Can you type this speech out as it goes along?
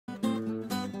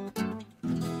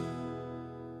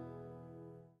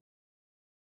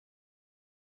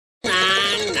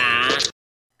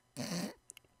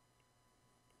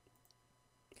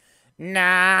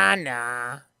Nah,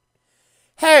 nah.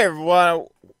 Hey, everyone.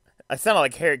 I sounded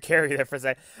like Harry Carey there for a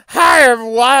second. Hi,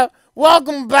 everyone.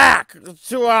 Welcome back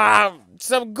to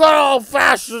some good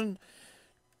old-fashioned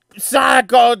Sonic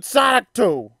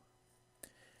 2.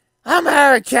 I'm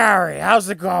Harry Carey. How's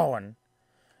it going?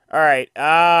 Alright,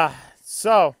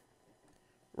 so...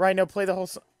 Rhino, play the whole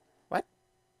song. What?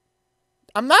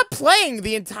 I'm not playing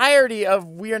the entirety of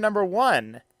We Are Number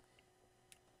One.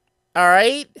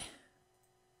 Alright?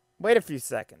 Wait a few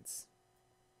seconds.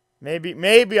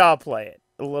 Maybe I'll play it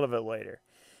a little bit later.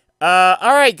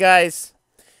 Alright, guys.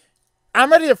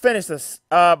 I'm ready to finish this,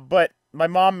 but my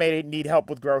mom may need help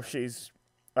with groceries.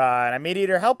 And I may need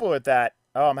her help with that.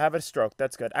 Oh, I'm having a stroke.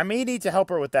 That's good. I may need to help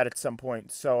her with that at some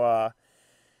point. So,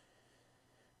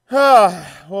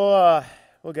 we'll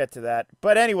get to that.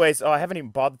 But anyways, I haven't even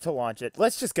bothered to launch it.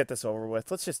 Let's just get this over with.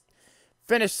 Let's just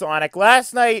finish Sonic.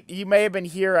 Last night, you may have been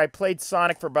here. I played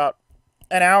Sonic for about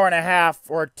an hour and a half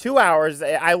or 2 hours.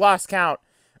 I lost count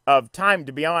of time,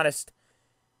 to be honest.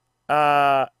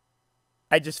 I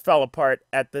just fell apart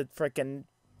at the frickin'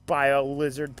 bio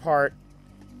lizard part.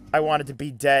 I wanted to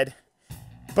be dead.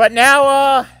 But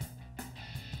now,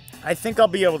 I think I'll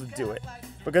be able to do it.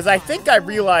 Because I think I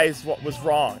realized what was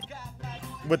wrong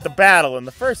with the battle in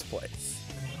the first place.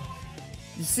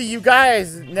 You see, you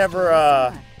guys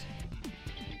never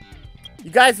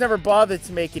bothered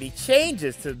to make any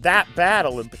changes to that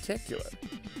battle in particular.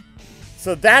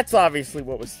 So that's obviously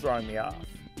what was throwing me off.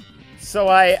 So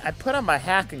I put on my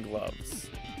hacking gloves.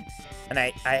 And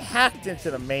I hacked into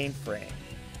the mainframe.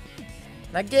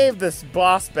 And I gave this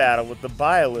boss battle with the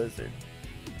Biolizard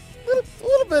a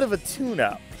little bit of a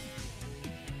tune-up.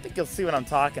 I think you'll see what I'm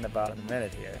talking about in a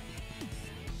minute here.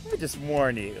 Let me just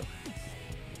warn you.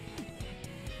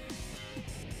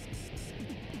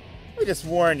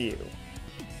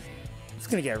 It's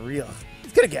gonna get real.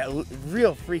 It's gonna get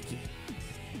real freaky.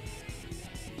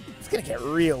 It's gonna get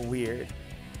real weird.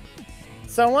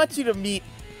 So I want you to meet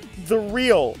the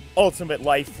real Ultimate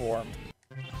Life Form.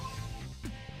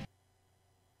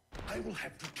 I will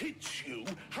have to teach you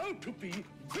how to be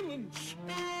villains.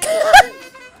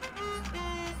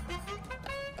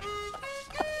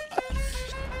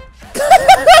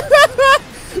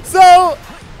 So,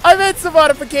 I made some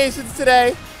modifications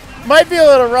today. Might be a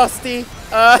little rusty.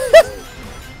 Might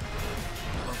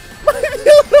be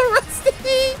a little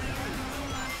rusty.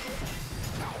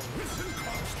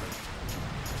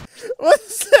 One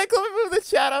sec, let me move the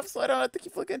chat up so I don't have to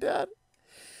keep looking down.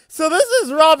 So this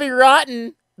is Robbie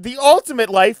Rotten, the Ultimate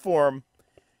Life Form.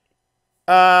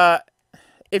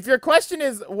 If your question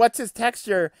is, what's his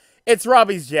texture? It's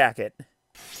Robbie's jacket.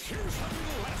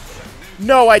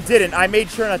 No, I didn't. I made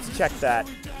sure not to check that.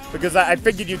 Because I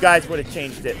figured you guys would have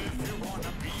changed it.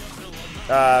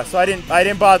 So I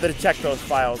didn't bother to check those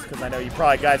files, because I know you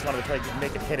probably guys wanted to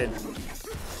make it hidden.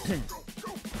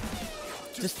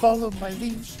 Just follow my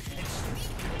lead.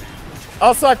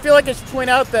 Also, I feel like I should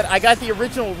point out that I got the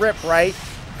original rip, right?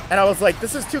 And I was like,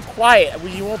 this is too quiet.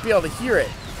 You won't be able to hear it.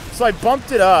 So I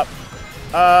bumped it up.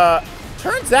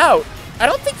 Turns out, I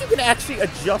don't think you can actually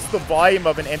adjust the volume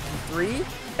of an MP3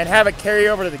 and have it carry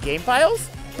over to the game files.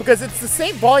 Because it's the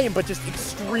same volume, but just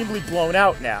extremely blown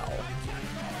out now.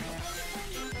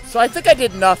 So I think I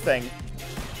did nothing.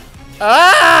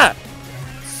 Ah!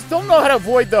 Still know how to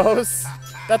avoid those.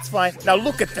 That's fine. Now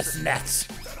look at this net.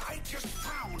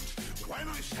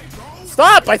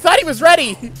 Stop! I thought he was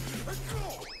ready!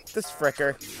 This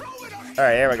fricker.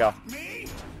 Alright, here we go.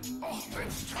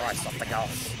 Try something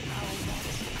else.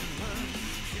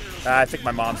 I think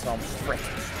my mom's home. Frick.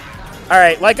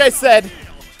 Alright, like I said,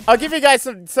 I'll give you guys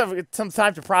some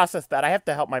time to process that. I have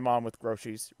to help my mom with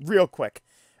groceries real quick.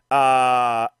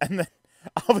 And then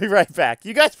I'll be right back.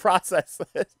 You guys process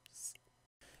this.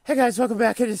 Hey guys, welcome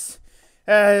back. It is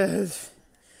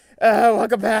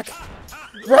welcome back.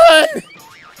 Run!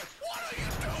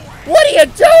 What are you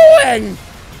doing?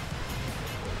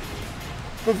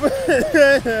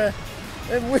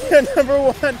 We're number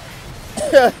one.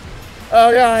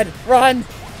 Oh god, run!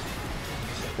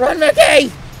 Run,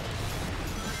 Mickey!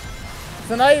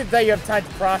 So now that you have time to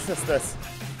process this,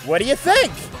 what do you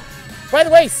think? By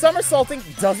the way, somersaulting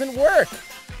doesn't work.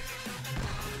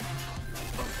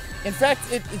 In fact,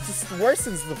 it just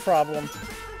worsens the problem.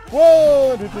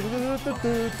 Whoa!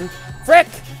 Frick!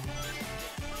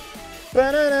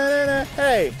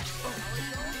 Hey!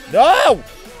 No!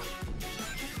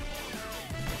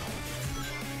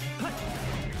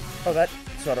 Oh, that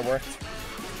sort of worked.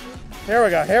 Here we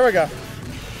go, here we go.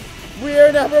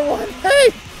 We're number one.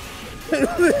 Hey!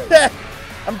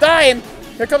 I'm dying.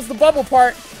 Here comes the bubble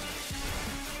part.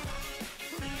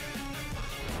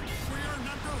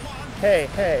 Hey,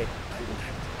 hey.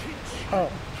 Oh.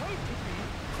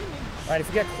 Alright, if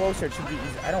you get closer, it should be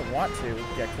easy. I don't want to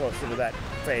get closer to that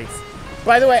face.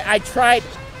 By the way, I tried.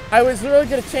 I was really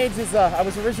gonna change his. I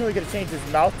was originally gonna change his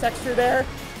mouth texture there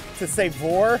to say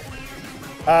Vor.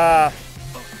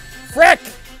 Frick!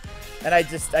 And I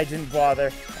didn't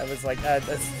bother. I was like, I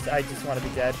just want to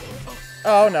be dead.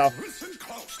 Oh no. Listen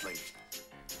closely.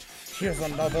 Here's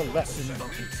another lesson in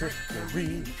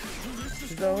trickery.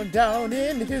 Going down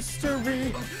in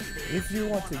history. If you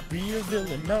want to be a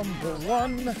villain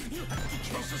 #1.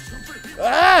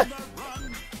 Ah!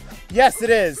 Yes, it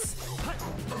is.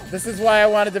 This is why I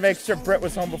wanted to make sure Britt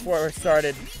was home before it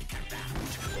started.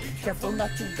 Careful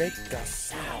not to make a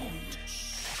sound.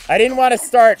 I didn't want to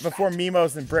start before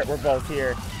Mimos and Britt were both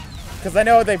here. Because I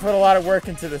know they put a lot of work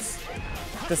into this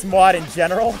mod in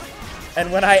general.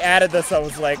 And when I added this, I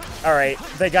was like, alright,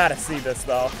 they gotta see this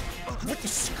though. What the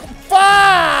fuck?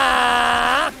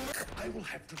 I will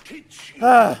have to teach you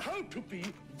how to be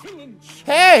villains.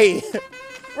 Hey!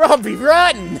 Robbie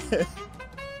Rotten!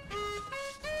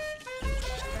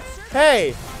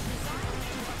 Hey!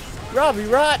 Robbie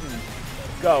Rotten!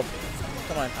 Go.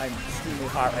 Come on, I'm extremely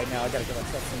hot right now. I gotta get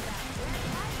myself some.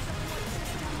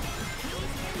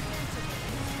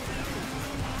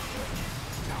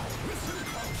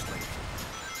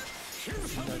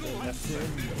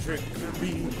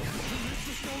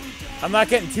 I'm not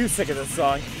getting too sick of this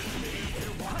song.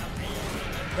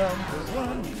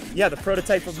 #1. Yeah, the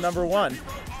prototype of #1.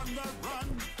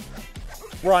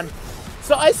 Run.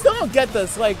 So I still don't get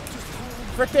this. Like,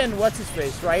 frickin' what's his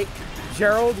face, right?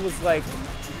 Gerald was like.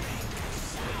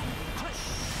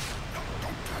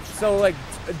 So like,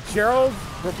 Gerald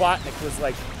Robotnik was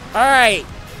like, all right,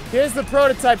 here's the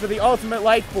prototype of the Ultimate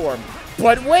Life Form.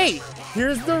 But wait,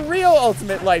 here's the real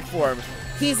Ultimate Life Form.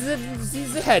 He's a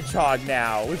hedgehog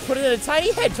now. We put it in a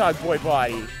tiny hedgehog boy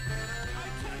body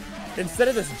instead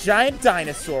of this giant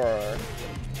dinosaur.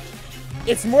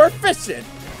 It's more efficient.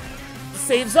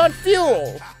 Saves on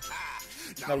fuel.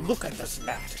 Now look at this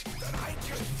net.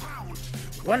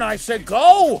 When I say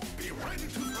go,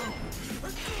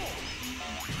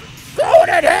 go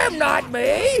at him, not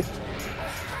me.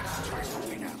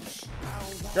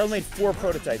 They only made 4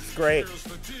 prototypes. Great.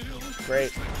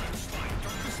 Great.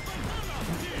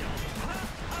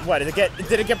 What, did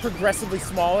it get progressively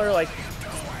smaller? Like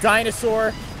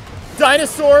dinosaur,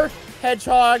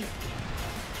 hedgehog,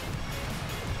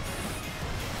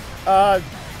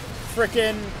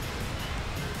 frickin'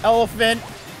 elephant,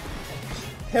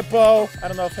 hippo. I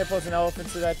don't know if hippos and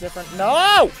elephants are that different.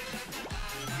 No!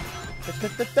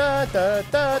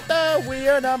 We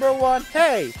are #1.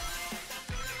 Hey!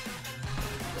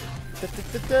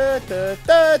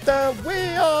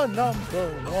 We are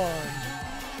 #1.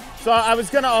 So I was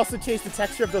gonna also chase the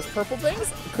texture of those purple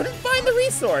things. Couldn't find the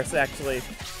resource actually.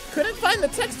 Couldn't find the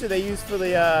texture they used for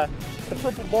the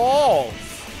purple balls.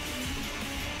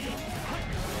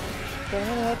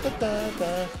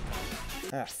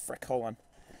 Ah, frick! Hold on.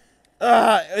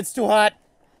 It's too hot.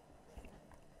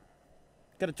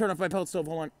 Gotta turn off my pellet stove.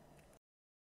 Hold on.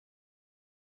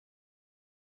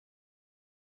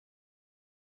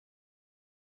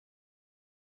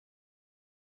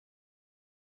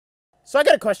 So I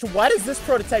got a question. Why does this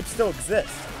prototype still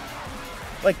exist?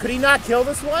 Like, could he not kill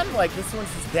this one? Like, this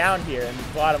one's just down here in the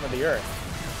bottom of the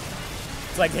earth.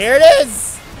 It's like, here it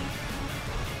is!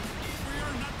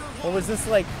 Or was this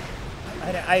like...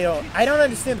 I don't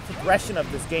understand the progression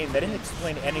of this game. They didn't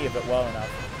explain any of it well enough.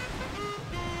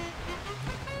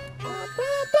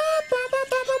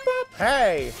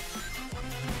 Hey!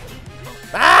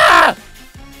 Ah!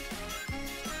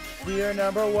 We are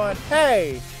 #1.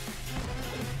 Hey!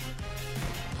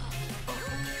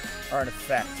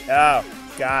 Artifact. Oh,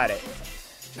 got it.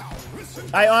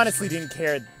 I honestly didn't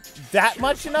care that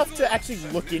much enough to actually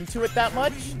look into it that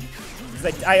much.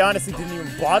 Like, I honestly didn't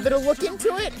even bother to look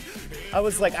into it. I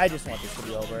was like, I just want this to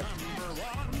be over.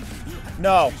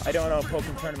 No, I don't know a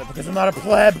Pokemon tournament because I'm not a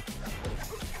pleb.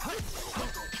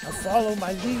 I'll follow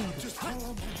my lead.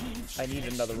 I need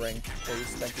another ring. Please,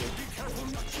 thank you.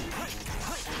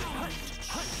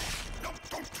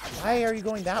 Why are you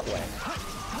going that way?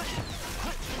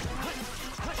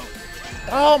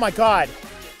 Oh my god!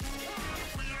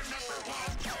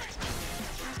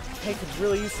 Hey, could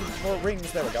really use some more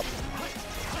rings. There we go.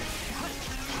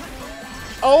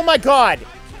 Oh my god!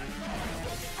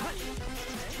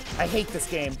 I hate this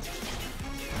game.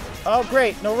 Oh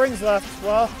great, no rings left.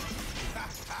 Well...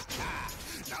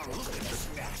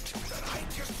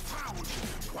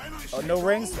 Oh, no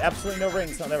rings? Absolutely no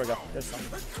rings. Oh, there we go. There's some.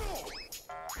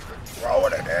 Throw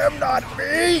it at him, not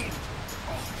me!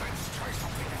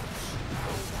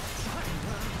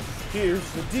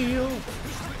 Here's the deal.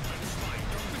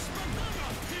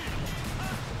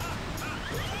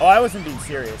 Oh, I wasn't being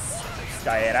serious,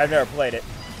 Skyan. I've never played it,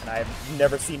 and I've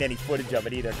never seen any footage of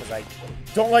it either, because I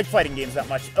don't like fighting games that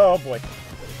much. Oh, boy.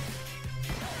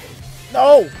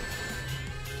 No!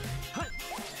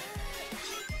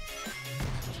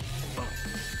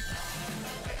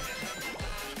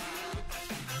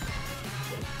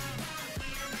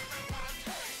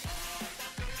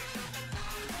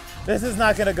 This is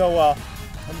not gonna go well.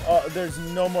 There's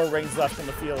no more rings left in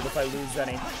the field if I lose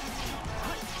any.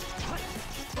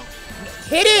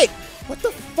 Hit it! What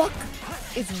the fuck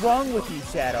is wrong with you,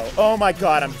 Shadow? Oh my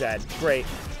god, I'm dead. Great.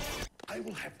 I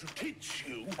will have to teach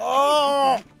you.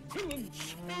 Oh!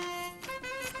 Villains.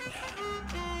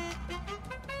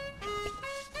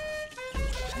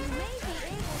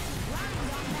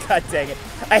 God dang it.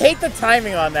 I hate the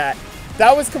timing on that.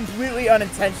 That was completely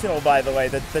unintentional, by the way.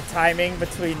 The timing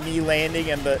between me landing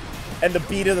and the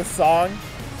beat of the song.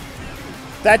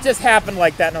 That just happened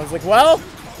like that, and I was like, well,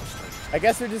 I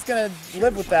guess we're just gonna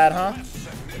live with that, huh?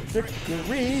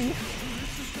 Victory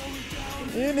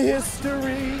in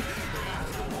history.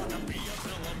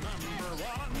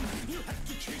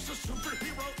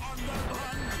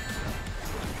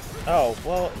 Oh,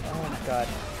 well, oh my god.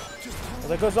 Well,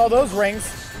 there goes all those rings.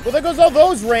 Well, there goes all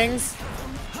those rings.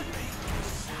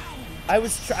 I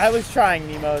was trying,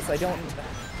 Nemos. I don't...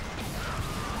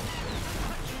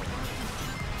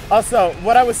 Also,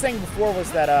 what I was saying before was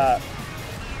that,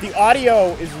 the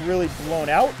audio is really blown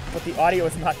out, but the audio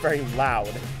is not very loud.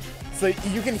 So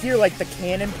you can hear, like, the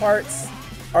cannon parts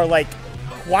are, like,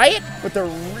 quiet, but they're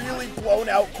really blown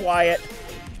out quiet.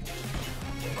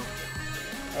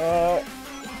 Oh...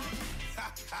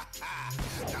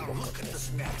 Now look at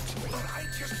this net that I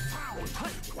just found.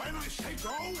 When I say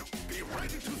go, be ready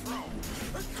to throw.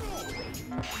 Go!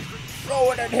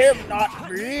 Throw it at him,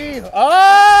 not me.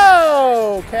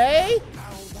 Oh, okay.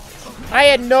 I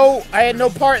had no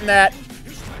part in that.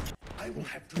 I will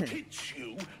have to teach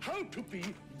you how to be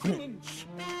villains.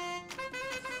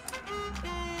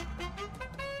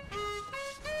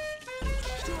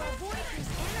 To avoid this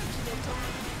energy attack,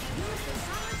 use the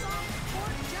somersault or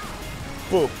jump.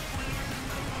 Boom.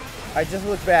 I just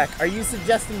looked back. Are you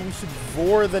suggesting we should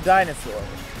vor the dinosaur?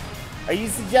 Are you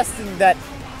suggesting that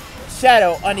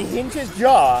Shadow unhinge his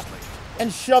jaw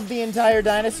and shove the entire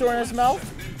dinosaur in his mouth?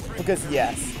 Because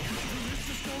yes.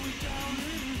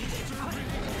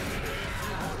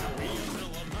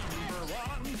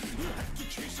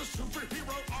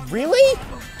 Really?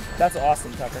 That's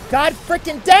awesome, Tucker. God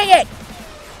freaking dang it!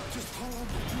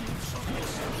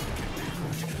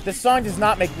 This song does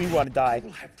not make me want to die. I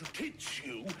will have to teach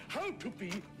you how to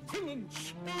be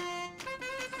villains.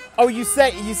 Oh, are you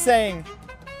saying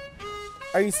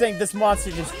this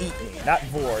monster just eat me, not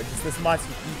vor, just this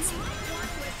monster eats me?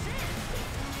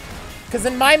 Because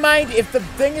in my mind, if the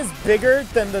thing is bigger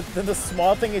than the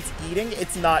small thing it's eating,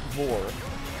 it's not vor.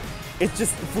 It's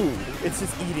just food. It's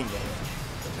just eating it.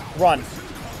 Run.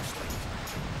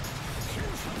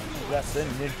 Lesson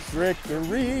in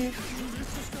trickery.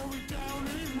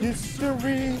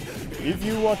 History. If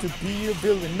you want to be a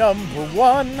villain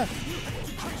 #1.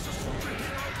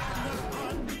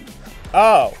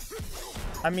 Oh.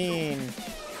 I mean,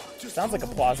 sounds like a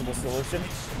plausible solution.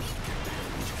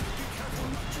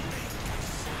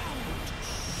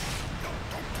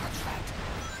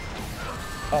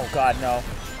 Oh god, no.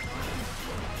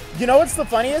 You know what's the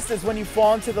funniest is when you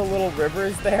fall into the little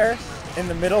rivers there in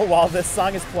the middle while this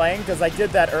song is playing, because I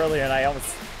did that earlier and I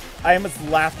almost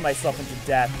laughed myself into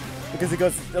death because he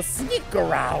goes, "They'll sneak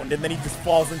around," and then he just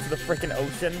falls into the freaking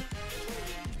ocean.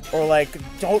 Or like,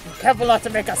 "Don't, careful not to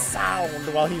make a sound,"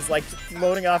 while he's like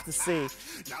floating off the sea.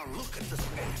 Now look at this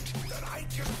net that I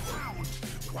just found.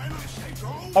 When I say go,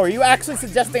 Oh, are you actually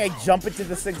suggesting I jump into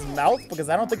this thing's mouth? Because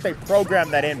I don't think they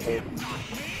programmed that in, dude.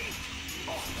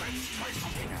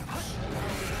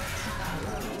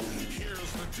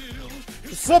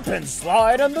 Slip and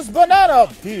slide on this banana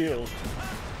peel.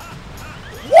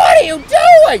 What are you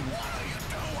doing?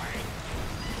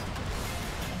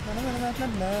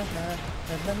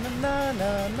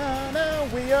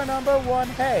 We are #1.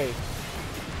 Hey.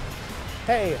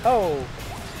 Hey, ho.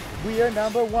 We are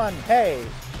 #1. Hey.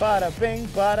 Bada bing,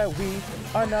 bada, we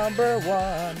are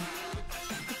 #1.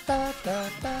 Da, da,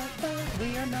 da, da.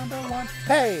 We are #1.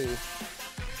 Hey.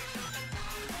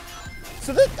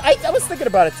 So this, I was thinking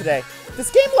about it today. This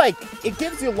game, like, it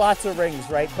gives you lots of rings,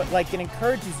 right? But, like, it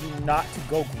encourages you not to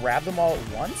go grab them all at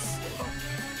once.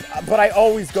 But I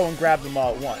always go and grab them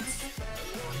all at once.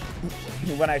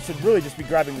 When I should really just be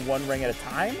grabbing one ring at a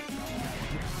time.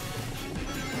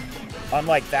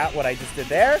 Unlike that, what I just did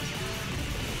there.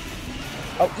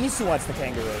 Oh, Isu wants the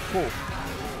kangaroo. Cool.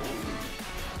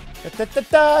 Da, da,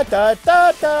 da, da,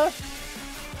 da, da.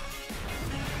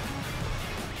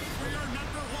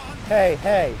 Hey,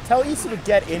 hey, tell Issa to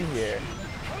get in here.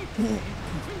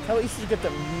 Tell Issa to get the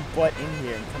meat butt in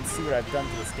here and come see what I've done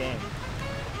to this game.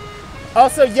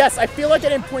 Also, yes, I feel like I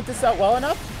didn't point this out well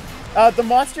enough. The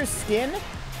monster's skin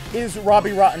is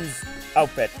Robbie Rotten's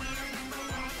outfit.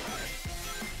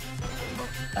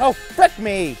 Oh, frick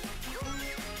me!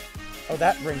 Oh,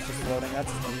 that ring's just loading.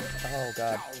 That's deep. Oh,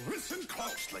 God. Now listen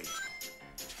closely.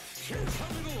 Here's a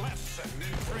little lesson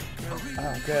in trickery.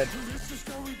 Oh, good. This is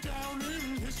going down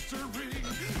in history.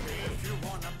 If you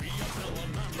wanna be a villain,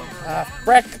 remember, Ah,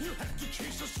 frick! you have to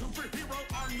chase a superhero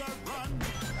on the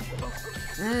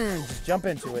run. Just jump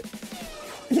into it.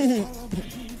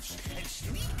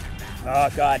 Oh,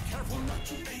 God.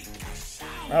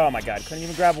 Oh, my God. Couldn't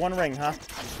even grab one ring, huh?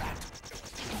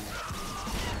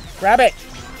 Grab it!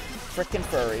 Frickin'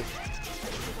 furry.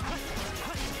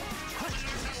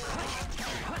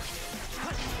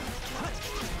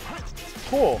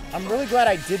 Cool. I'm really glad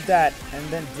I did that and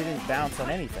then didn't bounce on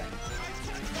anything.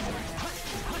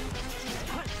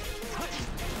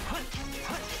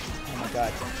 Oh my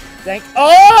God. Thank—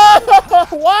 Oh!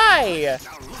 Why?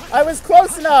 I was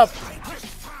close enough.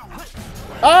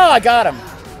 Oh, I got him.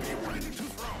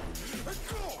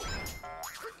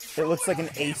 It looks like an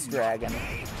ace dragon.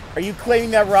 Are you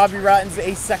claiming that Robbie Rotten's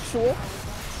asexual?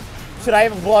 Should I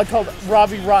have a blog called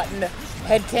Robbie Rotten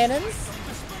Headcanons?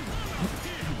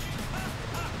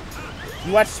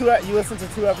 You listened to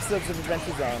 2 episodes of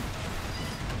Adventure Zone.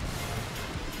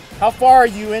 How far are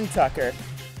you in, Tucker?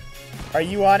 Are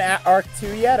you on Arc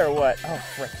 2 yet, or what? Oh,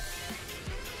 frick.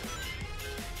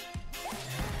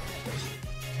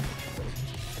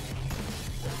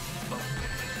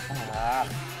 Ah.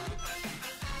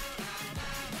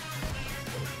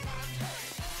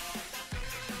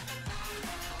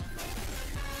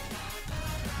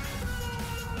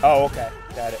 Oh, okay.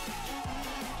 Got it.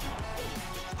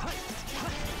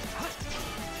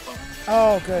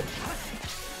 Oh, good.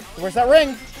 Where's that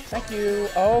ring? Thank you.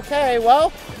 Okay,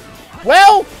 well.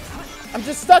 Well! I'm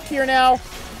just stuck here now.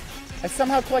 I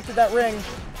somehow collected that ring.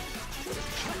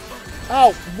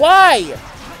 Oh, why?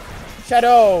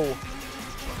 Shadow.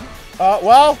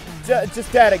 Well,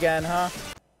 just dead again, huh?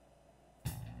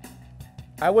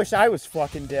 I wish I was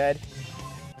fucking dead.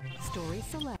 Story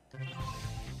select.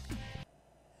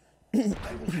 I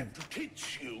will have to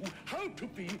teach you how to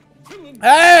be villain.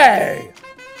 Hey!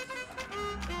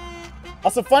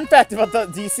 Also, fun fact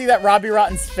about do you see that Robbie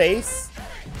Rotten's face?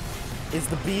 Is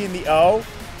the B and the O?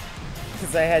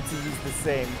 Because I had to use the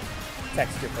same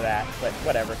texture for that, but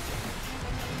whatever.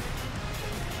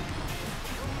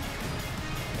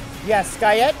 Yeah,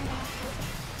 Skyette?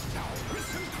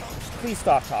 Please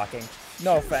stop talking.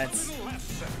 No offense.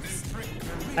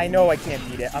 I know I can't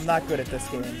beat it. I'm not good at this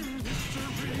game.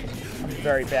 I'm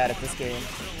very bad at this game.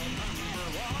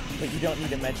 But you don't need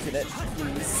to mention it,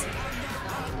 please.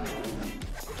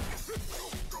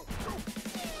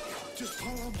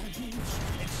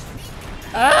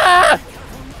 Ah!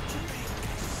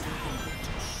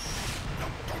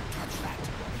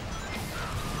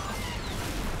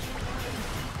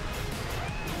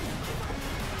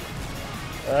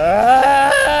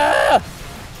 Ah!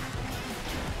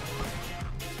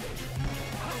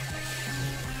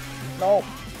 No.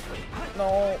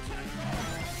 No.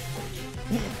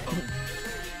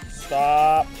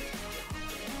 Stop.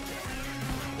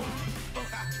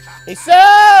 Hey,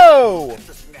 so!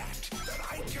 This net that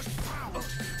I just found.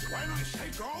 When I say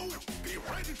go, be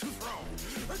ready to throw.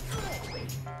 Go!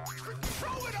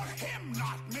 Throw it at him,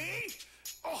 not me.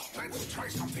 Oh, let's try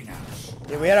something else.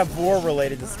 Yeah, we had a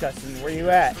boar-related discussion. Where you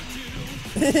at?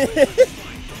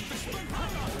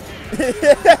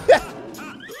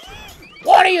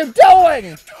 What are you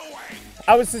doing?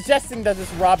 I was suggesting that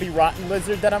this Robbie Rotten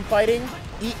lizard that I'm fighting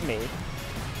eat me.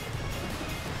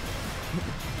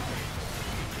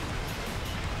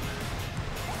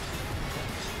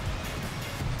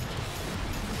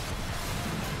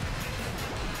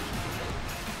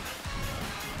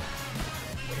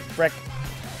 Frick.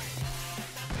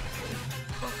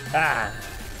 Ah.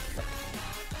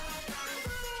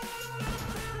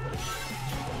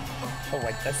 Oh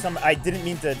wait, that's some— I didn't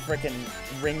mean to frickin'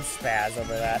 ring spaz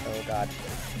over that. Oh god.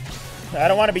 I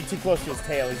don't want to be too close to his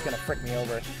tail. He's gonna frick me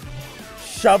over.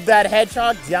 Shove that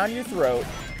hedgehog down your throat.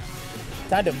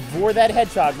 Time to vor that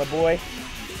hedgehog, my boy.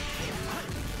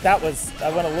 That was— I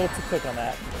went a little too quick on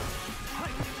that.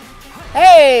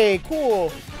 Hey,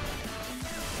 cool.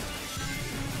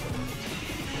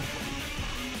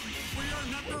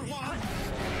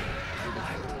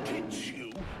 Teach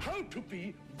you how to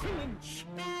be villains.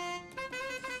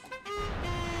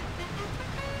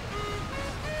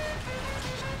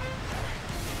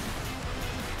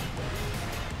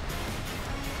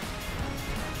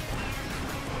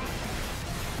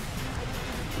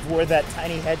 for that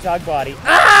tiny hedgehog body.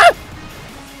 Ah!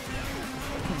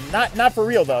 Not for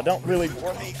real though. Don't really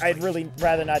bore me. I'd really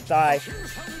rather not die.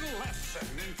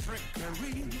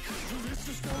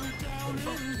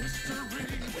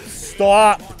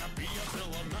 Stop.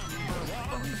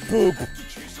 Poop.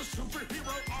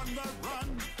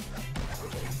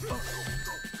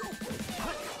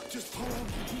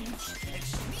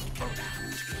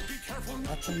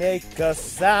 Not to make a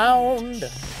sound.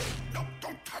 No,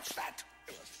 don't touch that.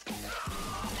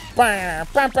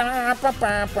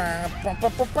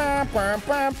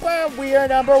 We are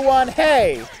number one.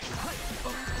 Hey.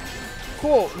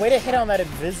 Cool. Way to hit on that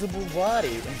invisible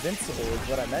body. Invincible is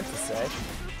what I meant to say.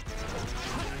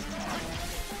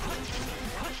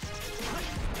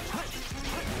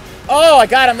 Oh, I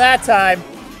got him that time.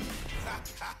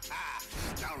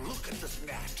 Now look at this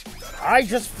net. I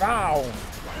just found.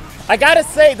 I gotta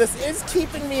say, this is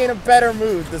keeping me in a better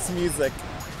mood, this music.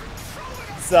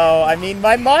 So, I mean,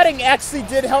 my modding actually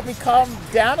did help me calm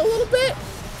down a little bit.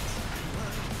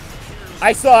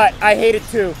 I saw it. I hate it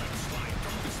too.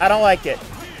 I don't like it.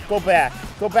 Go back.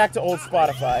 Go back to old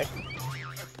Spotify.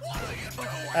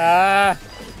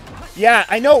 Yeah,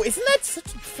 I know. Isn't that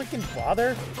such a freaking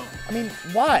bother? I mean,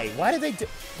 why? Why did they do...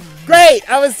 Great!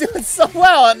 I was doing so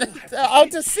well, and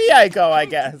out to sea I go, I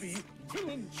guess.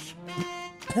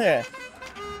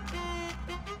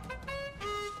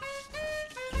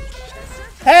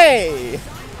 Hey!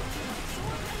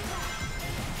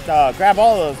 Oh, grab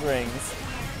all those rings.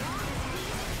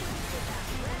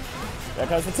 There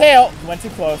goes the tail. Went too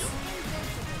close.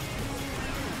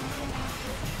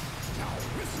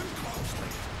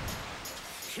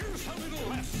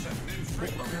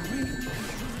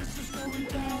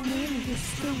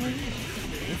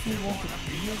 If you want to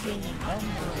be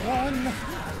number one.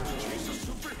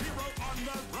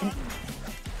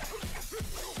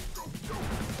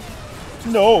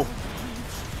 No!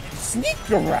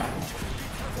 Sneak around!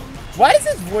 Why does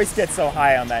his voice get so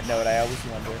high on that note? I always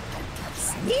wonder.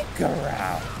 Sneak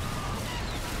around!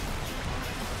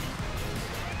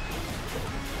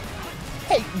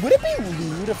 Hey, would it be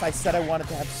rude if I said I wanted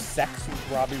to have sex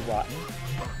with Robbie Rotten?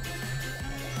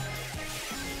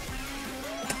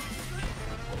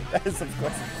 That is, of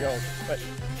course, a joke, but...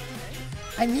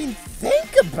 I mean,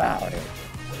 think about it!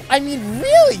 I mean,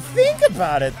 really think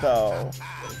about it, though!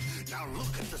 Now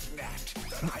look at this net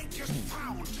that I just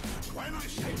found. When I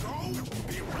say go,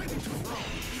 be ready to throw.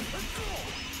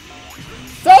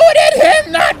 Throw it at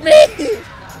him, not me!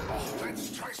 Oh,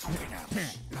 let's try something else.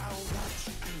 Now watch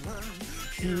and learn.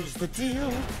 Here's the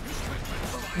deal.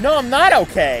 No, I'm not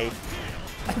okay.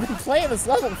 I've been playing this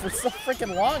level for so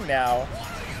freaking long now.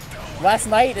 Last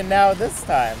night and now this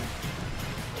time.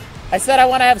 I said I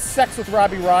want to have sex with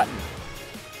Robbie Rotten.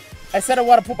 I said I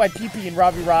want to put my pee-pee in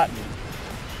Robbie Rotten.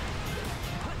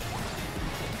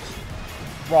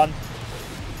 Run.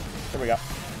 There we go.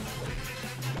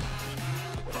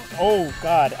 Oh,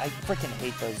 God. I freaking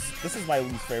hate those. This is my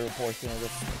least favorite portion of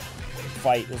this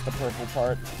fight, is the purple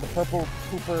part. The purple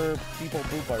pooper people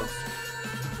poopers.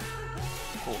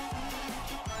 Cool.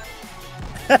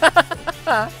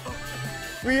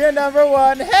 We are number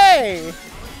one. Hey!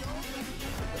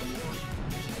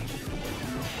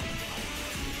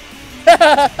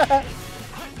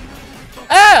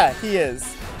 Ah! He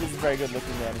is. He's a very good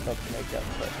looking man without the makeup.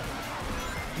 But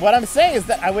what I'm saying is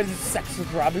that I would have sex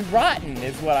with Robbie Rotten,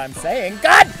 is what I'm saying.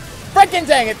 God freaking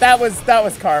dang it! That was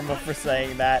karma for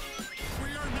saying that.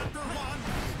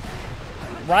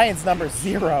 Ryan's number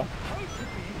 0.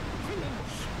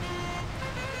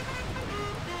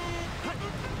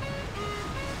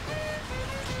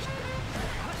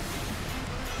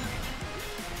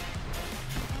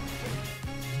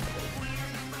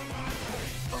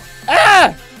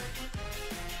 Ah!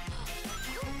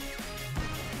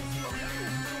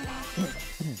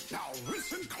 Now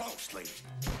listen closely.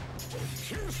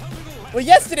 Well,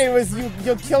 yesterday was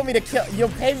you'll kill me to kill, you'll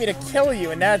pay me to kill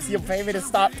you, and now it's you'll pay me to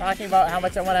stop talking about how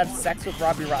much I want to have sex with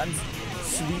Robbie Rotten's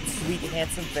sweet, sweet,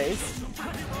 handsome face.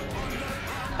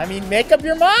 I mean, make up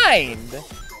your mind.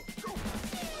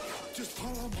 Just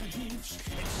follow my moves.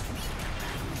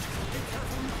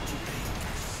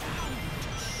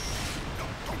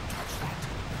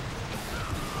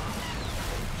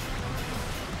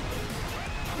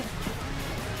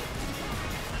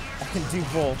 I can do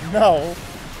both. No.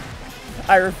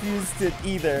 I refuse to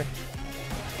either.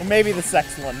 Or maybe the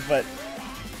sex one, but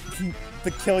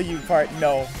the kill you part,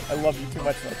 no. I love you too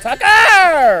much.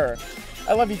 Tucker!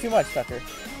 I love you too much, Tucker.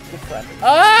 Good friend.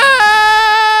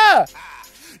 Ah!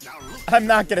 I'm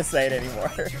not gonna say it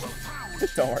anymore.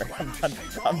 Don't worry,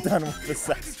 I'm done with the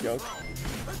sex joke.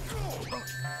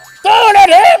 Throw it at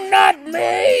him, not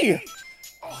me!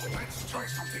 Oh, let's try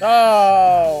something.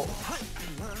 Oh.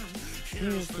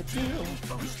 Here's the deal.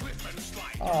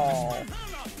 Oh.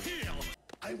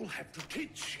 I will have to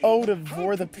teach you. O to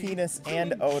Vor the penis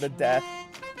and O to death.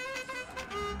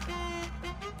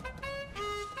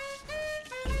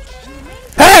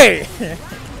 Hey!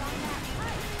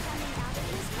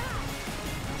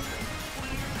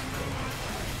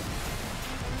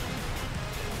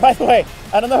 By the way,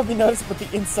 I don't know if you noticed, but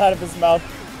the inside of his mouth.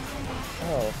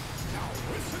 Oh.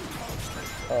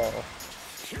 Oh.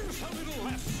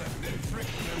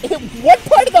 What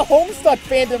part of the Homestuck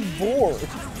fandom Vor?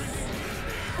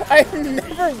 I've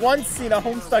never once seen a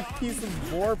Homestuck piece of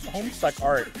Vor Homestuck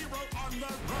art.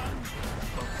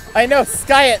 I know,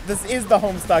 Skyet, this is the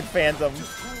Homestuck fandom.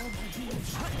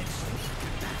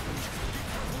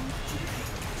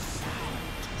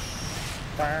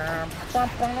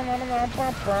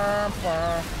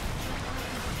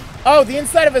 Oh, the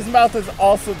inside of his mouth is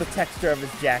also the texture of his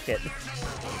jacket.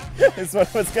 Is what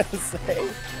I was gonna say.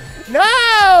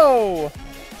 No!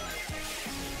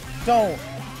 Don't.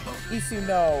 Isu,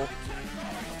 no.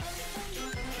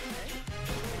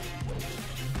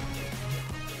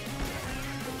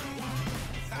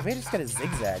 Maybe I just gotta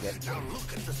zigzag it.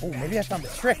 Oh, maybe I found the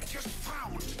trick.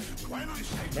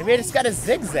 Maybe I just gotta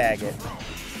zigzag it.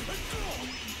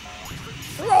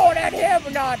 Throw it at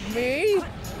him, not me!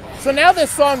 So now this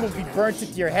song will be burnt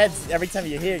into your heads every time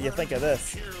you hear it, you think of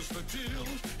this.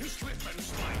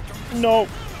 Nope.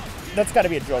 That's gotta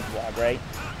be a joke vlog, right?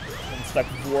 Homestuck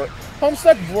Vor.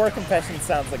 Homestuck Vor Confession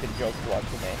sounds like a joke vlog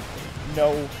to me.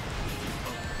 No.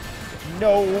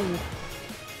 No.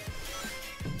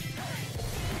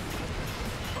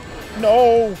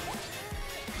 No.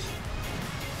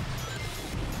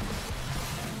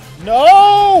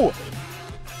 No!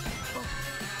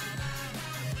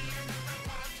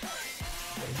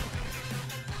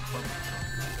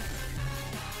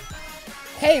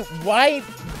 Hey, why?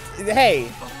 Hey,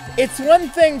 it's one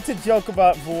thing to joke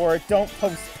about Vor. Don't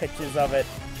post pictures of it.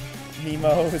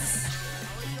 Nemos.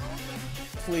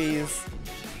 Please.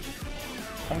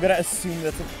 I'm gonna assume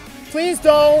that's a... Please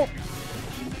don't!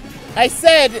 I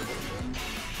said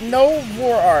no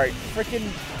Vor art.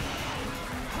 Freaking...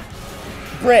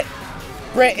 Brit,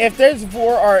 if there's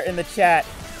Vor art in the chat,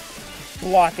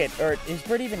 block it. Or is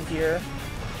Brit even here?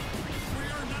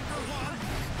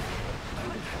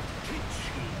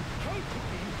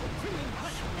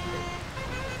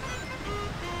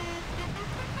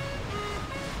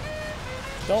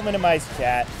 Don't minimize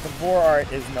chat. The Vor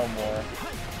art is no more.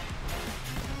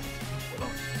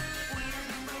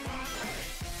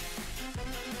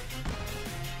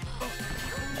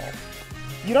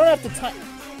 You don't have to time.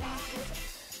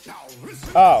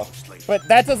 Oh, but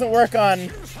that doesn't work on.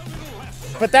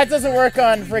 But that doesn't work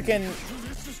on frickin'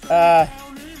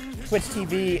 Twitch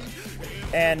TV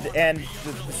and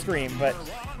the stream. But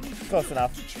close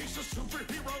enough.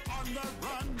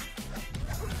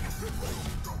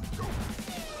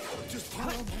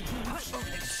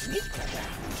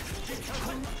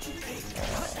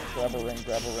 Grab a ring,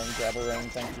 grab a ring, grab a ring.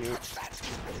 Thank you.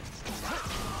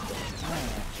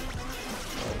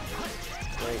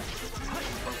 Great.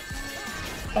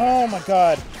 Oh my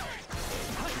god.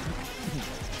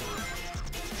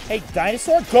 Hey,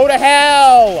 dinosaur, go to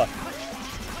hell!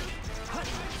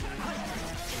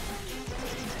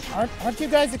 Aren't you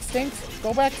guys extinct?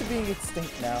 Go back to being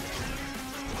extinct now.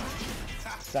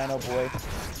 Dino boy.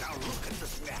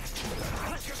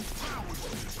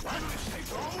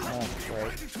 Oh,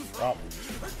 great. Oh.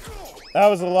 That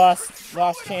was a lost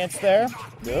chance there.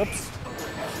 Oops.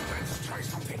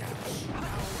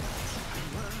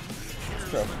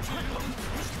 True.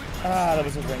 Ah, there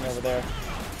was a ring over there.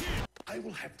 I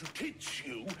will have to teach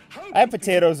you how I had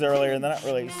potatoes earlier, and they're not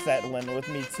really settling with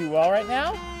me too well right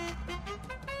now. To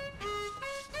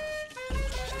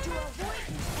avoid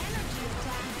this energy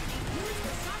attack, use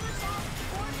the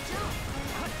somersault or jump.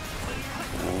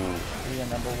 We are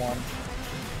number one.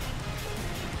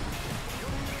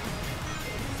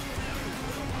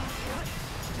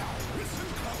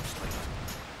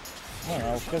 I don't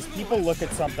know, because people look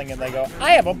at something and they go,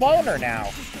 I have a boner now.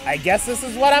 I guess this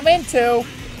is what I'm into.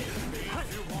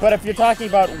 But if you're talking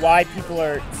about why people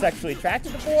are sexually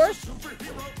attracted to Vor,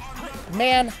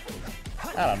 man,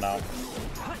 I don't know.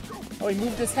 Oh, he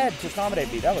moved his head to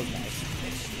accommodate me. That was nice.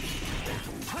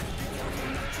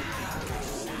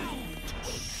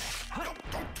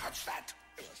 Don't touch that.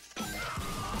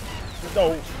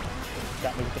 No.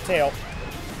 Got me with the tail.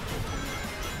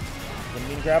 Didn't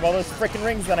mean to grab all those freaking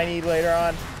rings that I need later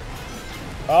on.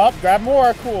 Oh, grab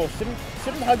more. Cool.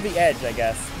 Shouldn't hug the edge, I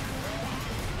guess.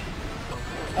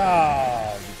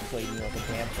 Oh, played me like a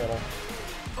damn fiddle.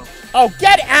 Oh,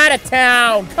 get out of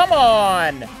town! Come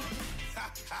on!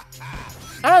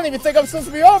 I don't even think I'm supposed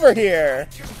to be over here.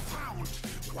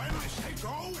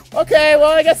 Okay,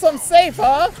 well, I guess I'm safe,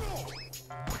 huh?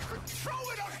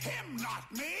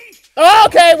 Oh,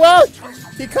 okay, well,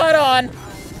 he caught on.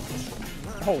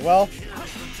 Oh, well.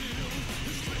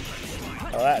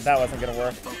 Oh, that wasn't gonna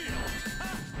work.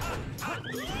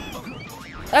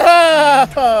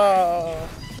 Oh!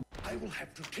 I will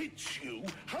have to teach you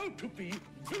how to be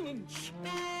villains.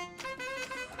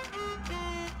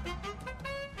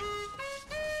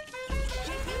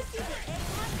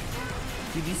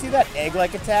 Did you see that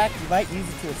egg-like attack? You might use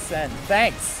it to ascend.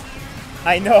 Thanks!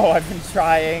 I know, I've been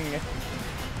trying.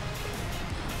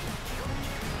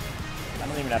 I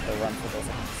don't even have to run for those.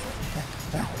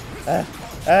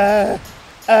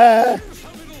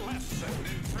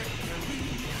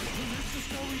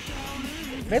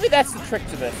 Maybe that's the trick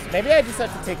to this. Maybe I just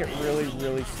have to take it really,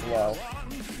 really slow.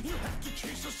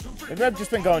 Maybe I've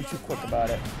just been going too quick about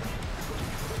it.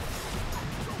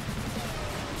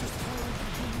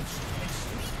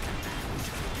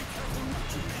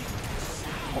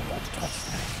 Oh, don't touch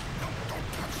that.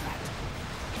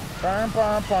 Bum,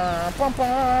 bum, bum, bum,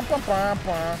 bum, bum, bum,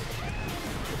 bum.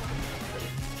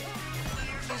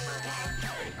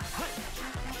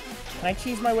 Can I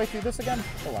cheese my way through this again?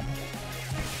 Hold on.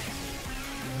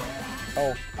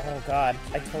 Oh god,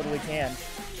 I totally can.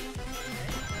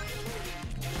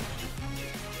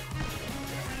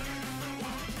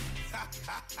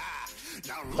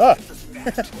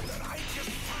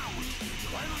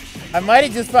 I might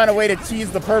have just found a way to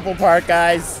cheese the purple part,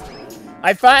 guys.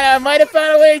 I might have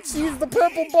found a way to cheese the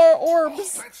purple bar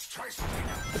orbs.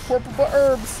 The purple bar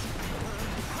herbs.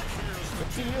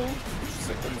 The deal.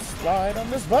 Sit and slide on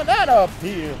this banana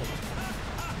peel.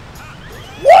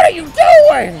 What are you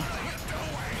doing?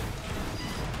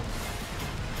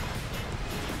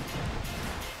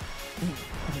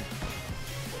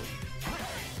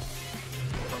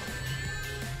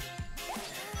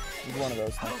 Need one of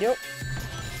those, thank you.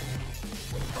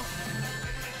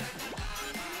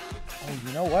 Oh,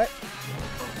 you know what?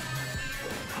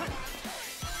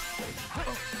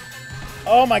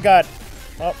 Oh my god.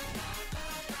 Oh.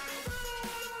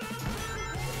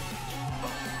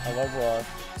 I love Roar.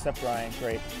 Except Ryan.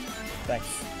 Great. Thanks.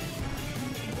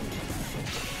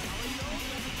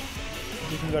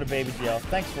 You can go to baby jail.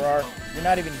 Thanks, Roar. You're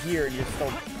not even here and you're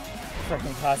still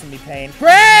freaking causing me pain.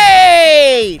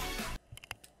 Great!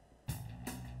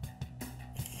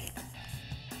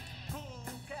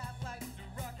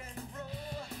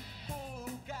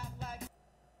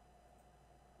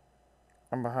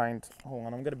 I'm behind. Hold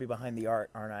on, I'm gonna be behind the art,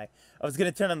 aren't I? I was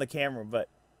gonna turn on the camera, but...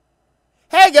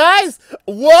 Hey, guys!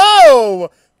 Whoa!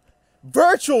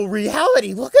 Virtual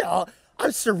reality! Look at all...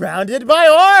 I'm surrounded by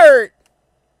art!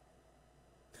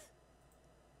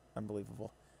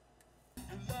 Unbelievable.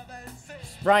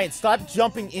 Brian, stop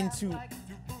jumping into...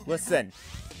 Listen.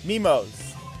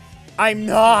 Mimos. I'm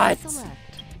not!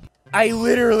 I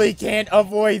literally can't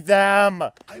avoid them!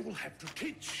 I will have to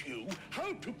teach you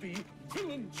how to be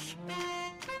villains.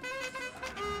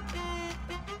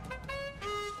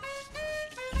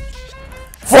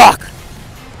 Fuck!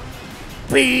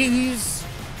 Bees!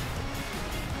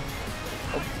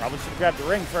 Oh, probably should have grabbed the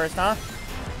ring first, huh?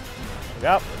 There we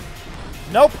go.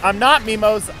 Nope, I'm not,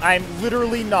 Mimos. I'm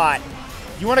literally not.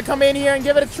 You want to come in here and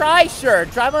give it a try? Sure.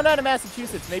 Drive on out of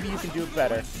Massachusetts. Maybe you can do it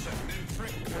better.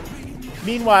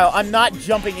 Meanwhile, I'm not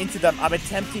jumping into them. I'm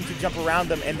attempting to jump around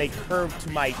them, and they curve to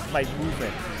my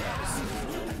movement.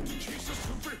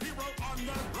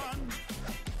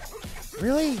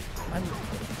 Really?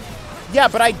 Yeah,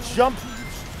 but I jump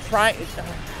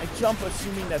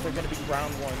assuming that they're going to be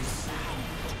ground ones.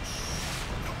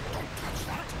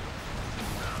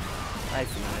 Hi,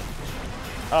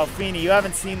 Feeny. Oh, Feeny, you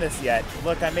haven't seen this yet.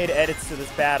 Look, I made edits to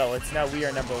this battle. It's now we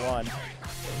are number 1.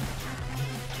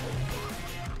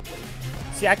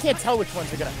 See, I can't tell which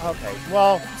ones are going to... Okay,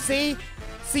 well, see?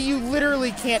 See, you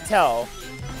literally can't tell.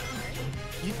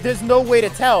 There's no way to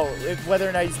tell whether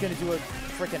or not he's going to do a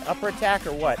freaking upper attack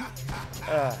or what.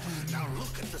 Now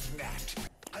look at this net.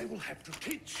 I will have to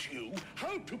teach you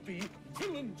how to be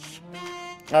villains.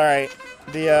 All right,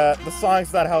 the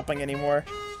song's not helping anymore.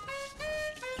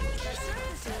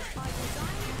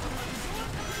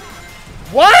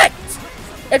 What?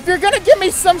 If you're gonna give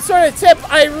me some sort of tip,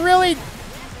 I really...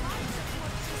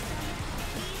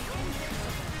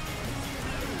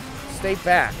 Stay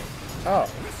back. Oh.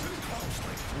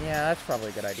 Yeah, that's probably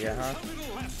a good idea, huh?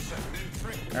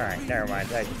 Alright, never mind.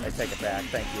 I take it back.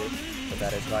 Thank you for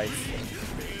that advice.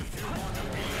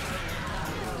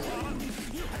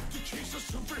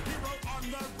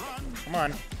 Come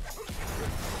on.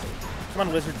 Come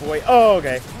on, lizard boy. Oh,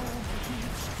 okay.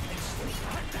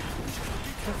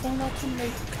 Careful not to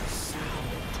make a sound.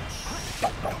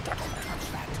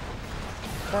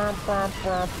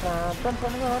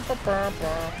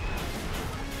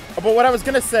 Oh, but what I was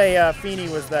gonna say, Feeny,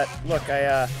 was that, look,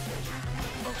 I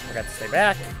forgot to stay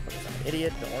back. I'm an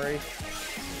idiot, don't worry.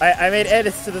 I made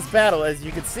edits to this battle. As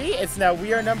you can see, it's now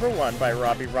We Are Number One by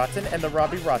Robbie Rotten and the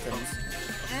Robbie Rottens.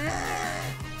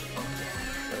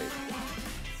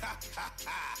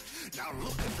 Now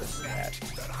look at the net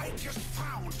that I just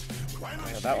found. When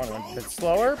I That one went a bit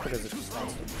slower because it just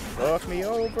wants to fuck me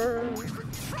over.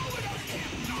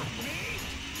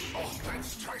 oh,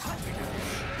 let's try something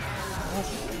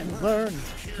else. And learn.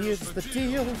 Here's the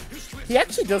deal. He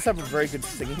actually does have a very good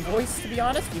singing voice, to be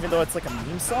honest, even though it's like a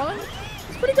meme song.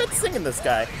 He's pretty good singing, this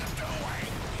guy.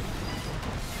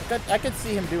 I could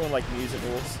see him doing like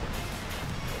musicals.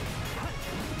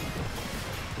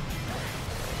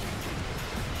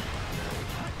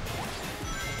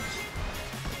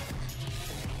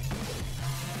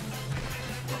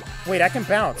 Wait, I can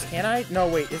bounce, can I? No,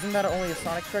 wait, isn't that only a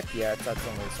Sonic trick? Yeah, that's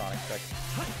only a Sonic trick.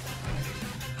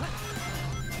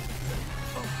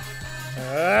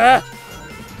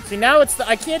 See, now it's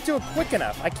I can't do it quick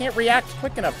enough. I can't react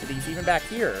quick enough to these, even back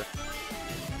here.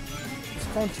 It's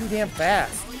going too damn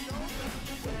fast.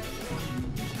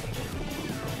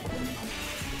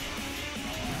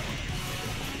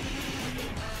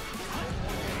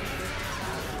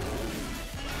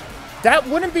 That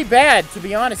wouldn't be bad, to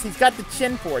be honest. He's got the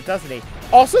chin for it, doesn't he?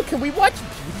 Also, can we watch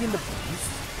Beauty and the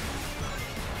Beast?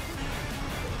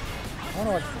 I want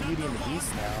to watch Beauty and the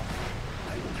Beast now.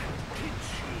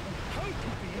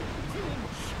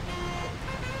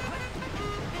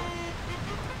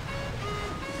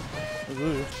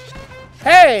 Ooh.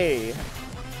 Hey!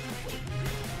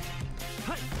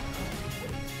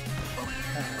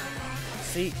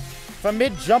 See, if I'm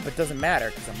mid-jump, it doesn't matter,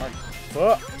 because I'm already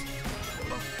fucked.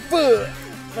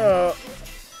 Now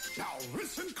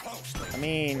listen closely. I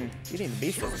mean, Beauty and the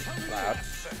Beast isn't loud.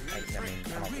 I mean,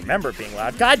 I don't remember it being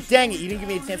loud. God dang it, you didn't give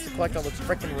me a chance to collect all those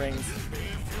frickin' rings.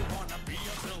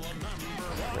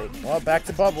 Wait, well, back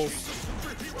to Bubbles.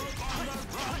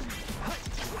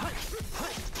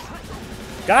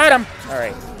 Got him!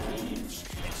 Alright.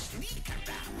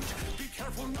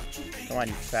 Come on,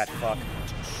 you fat fuck.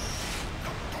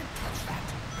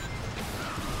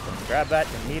 Grab that,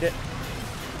 you need it.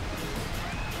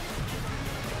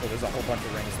 Oh, there's a whole bunch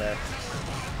of rings there.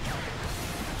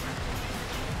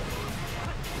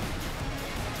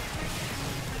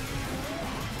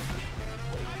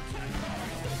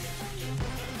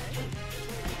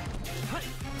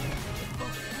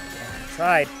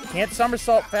 Tried. Can't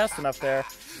somersault fast enough there.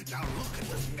 Now look at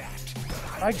the net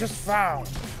that I just found.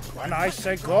 When I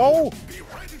say go, be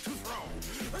ready to throw.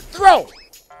 throw!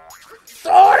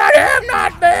 Throw it at him,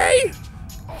 not me!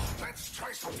 Oh, let's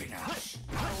try something else.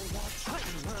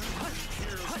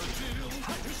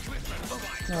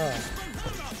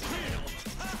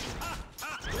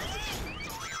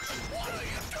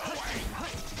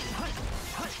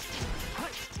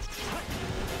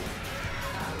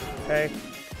 Okay.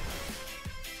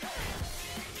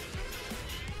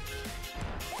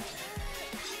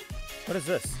 What is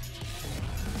this?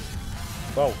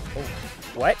 Whoa. Oh.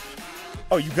 What?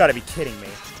 Oh, you gotta be kidding me.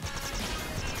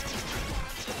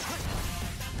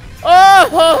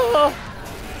 Oh!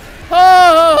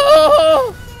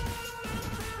 Oh!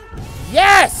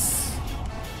 Yes!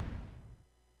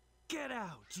 Get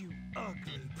out, you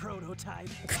ugly prototype.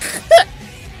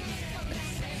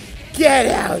 Get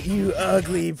out, you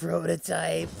ugly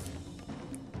prototype.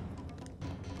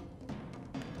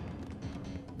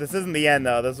 This isn't the end,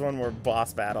 though. This is one more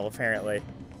boss battle, apparently.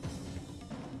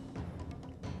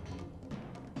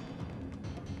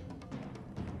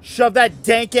 Shove that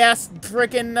dank-ass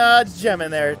frickin' gem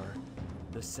in there.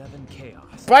 The 7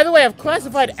 Chaos. By the way, I've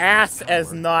classified ass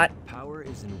as not... Power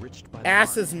is enriched by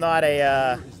Ass is not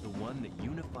a, Power is the one that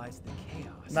unifies the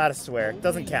chaos. not a swear.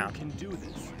 Doesn't Only count. you can do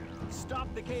this.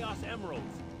 Stop the Chaos Emeralds.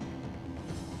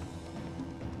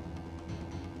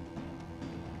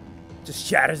 Just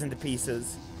shatters into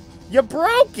pieces. You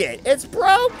broke it! It's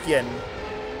broken!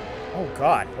 Oh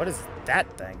god, what is that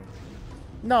thing?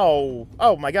 No!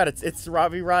 Oh my god, it's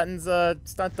Robbie Rotten's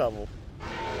stunt double.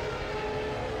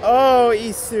 Oh,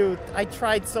 Isu, I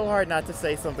tried so hard not to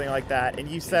say something like that, and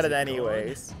you said it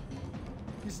anyways.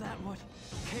 Is that what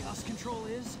Chaos Control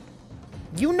is?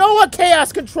 You know what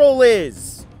Chaos Control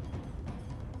is!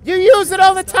 You use it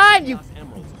all the time, you... Chaos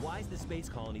Emeralds. Why is the space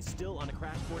colony still on a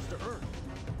crash course to Earth?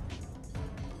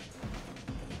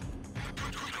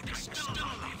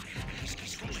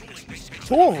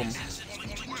 Two of them.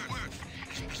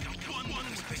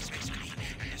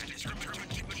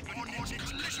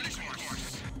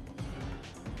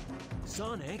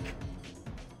 Sonic?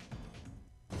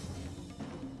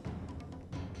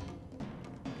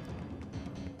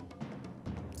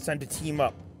 It's time to team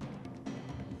up.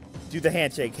 Do the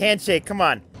handshake. Handshake, come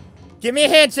on. Give me a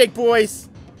handshake, boys.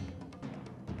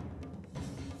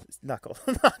 Knuckle.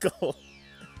 Knuckle.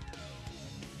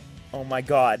 Oh my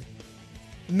god.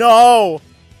 No!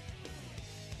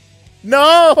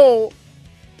 No!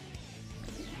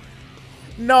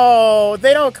 No!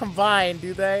 They don't combine,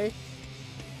 do they?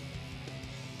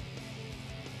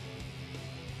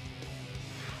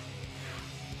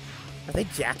 Are they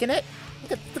jacking it?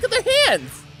 Look at their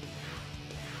hands!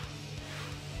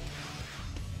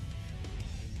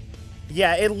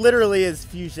 Yeah, it literally is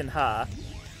Fusion Ha.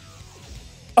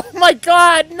 Oh my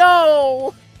god,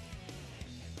 no!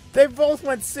 They both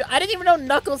went I didn't even know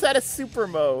Knuckles had a super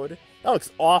mode. That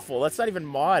looks awful. That's not even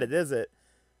modded, is it?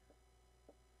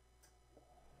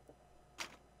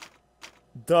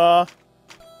 Duh.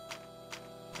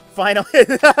 Final hit.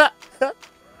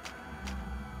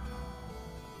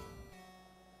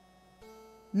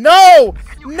 No!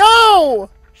 No!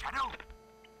 Shadow,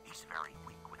 he's very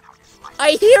weak without his light.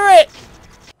 I hear it!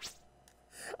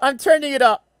 I'm turning it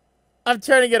up. I'm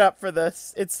turning it up for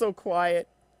this. It's so quiet.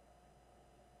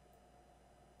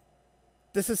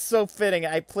 This is so fitting.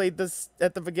 I played this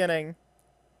at the beginning.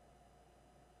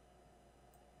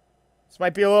 This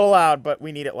might be a little loud, but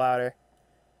we need it louder.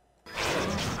 The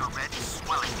red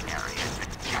swelling area has been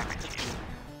damaged.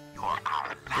 You're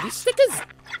out of Did he stick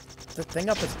the thing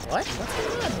up his butt? What's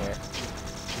going on here?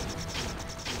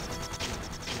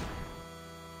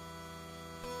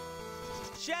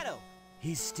 Shadow!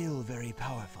 He's still very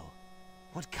powerful.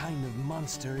 What kind of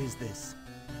monster is this?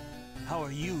 How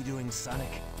are you doing, Sonic?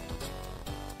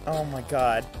 Oh my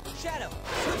god. Shadow!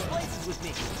 Switch places with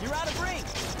me! You're out of rings!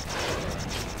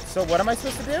 So what am I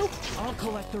supposed to do? I'll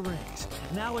collect the rings.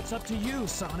 Now it's up to you,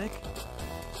 Sonic.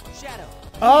 Shadow!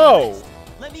 Oh!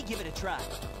 Let me give it a try.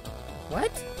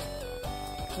 What?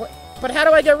 What? But how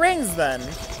do I get rings then?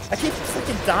 I keep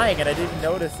freaking dying and I didn't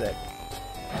notice it.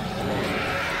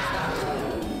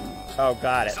 Oh,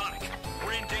 got it. Sonic,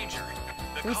 we're in danger.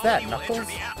 The Who's that, colony will Knuckles?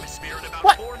 enter the atmosphere in about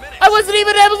What? 4 minutes. I wasn't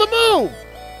even able to move!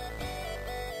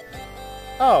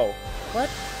 Oh, what?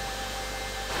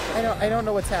 I don't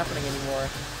know what's happening anymore.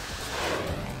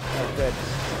 Oh, good.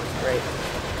 Great.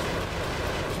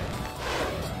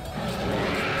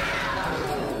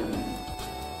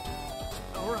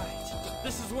 Alright,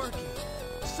 this is working.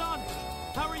 Sonic,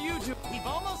 how are you doing? We've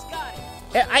almost got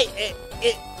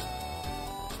it!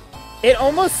 It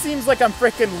almost seems like I'm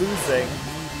freaking losing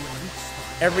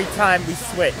every time we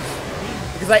switch.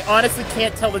 Because I honestly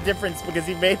can't tell the difference because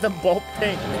he made them both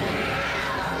pink.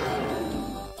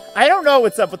 I don't know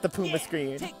what's up with the Puma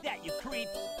screen. Take that, you creep!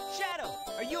 Shadow,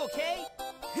 are you okay?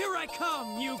 Here I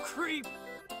come, you creep!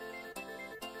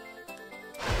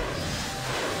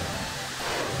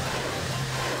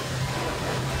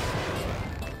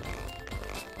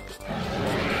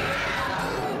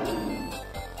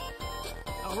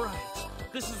 Alright,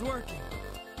 this is working.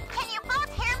 Can you both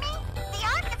hear me? The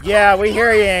arc is Yeah, we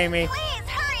hear you, Amy. Please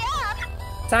hurry up.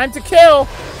 Time to kill!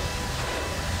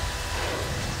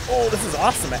 Oh, this is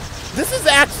awesome. This is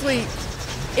actually,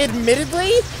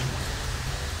 admittedly...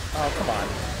 Oh, come on.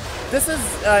 This is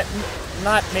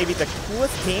not maybe the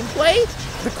coolest gameplay,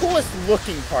 the coolest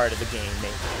looking part of the game,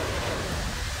 maybe.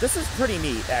 This is pretty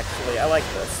neat, actually. I like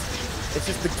this. It's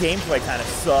just the gameplay kind of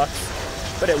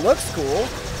sucks, but it looks cool.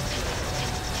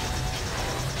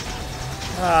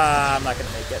 Ah, I'm not gonna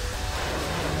make it.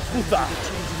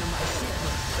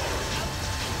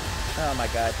 Oh my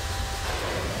god.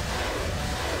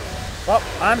 Well,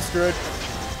 I'm screwed.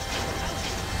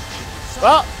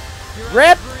 Well,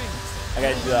 rip! I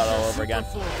gotta do that all over again.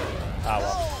 Ah,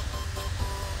 well.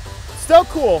 Still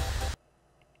cool.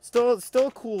 Still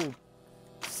a cool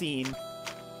scene.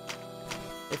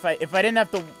 If I didn't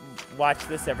have to watch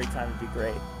this every time, it'd be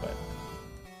great. But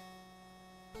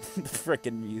the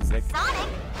frickin' music. Sonic,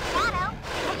 Shadow,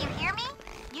 can you hear me?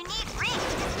 You need rings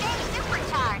to stay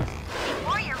supercharged.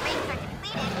 Before your rings are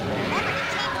depleted, remember to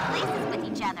change places with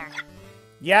each other.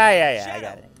 Yeah, Shadow, I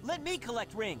got it. let me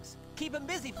collect rings. Keep him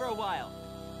busy for a while.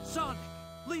 Sonic,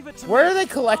 leave it to Where me. are they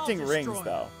collecting I'll rings, destroy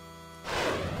though?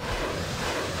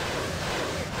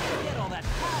 Get all that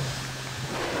power.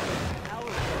 Power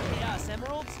of Chaos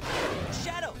Emeralds?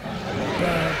 Shadow!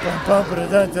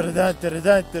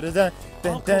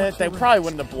 They probably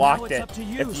wouldn't have blocked Now it it's up to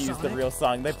you, if you used the Sonic. real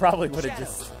song. They probably would have Shadow,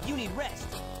 just... you need rest.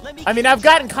 Let me I mean, I've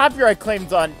gotten copyright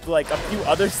claims on, like, a few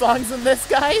other songs than this,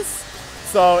 guys.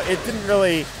 So, it didn't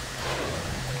really...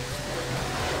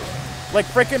 Like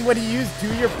frickin' when he used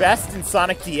Do Your Best in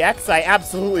Sonic DX, I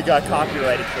absolutely got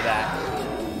copyrighted for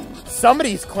that.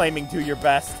 Somebody's claiming Do Your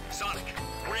Best. Sonic,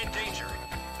 we're in danger.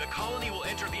 The colony will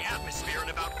enter the atmosphere in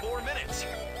about 4 minutes.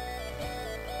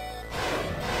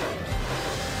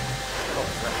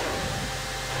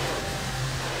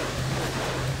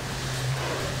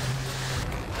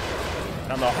 I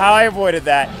don't know how I avoided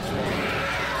that.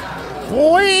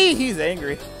 Boy, he's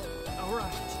angry.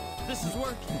 Alright, this is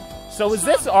working. So is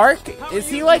this Ark? Is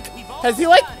he like, has he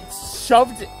like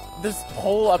shoved this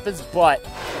pole up his butt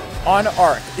on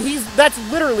Ark? That's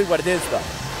literally what it is though.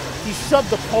 He shoved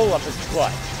the pole up his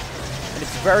butt. And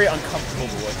it's very uncomfortable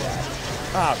to look at.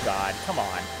 Oh god, come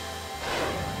on.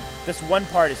 This one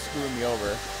part is screwing me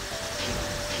over.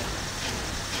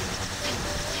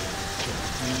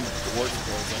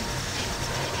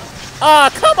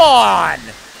 Ah, come on!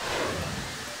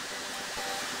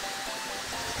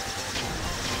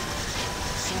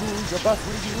 Your best,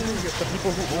 what are you doing? The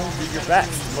people who won't do your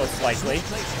best, most likely.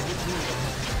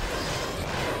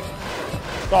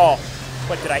 Oh,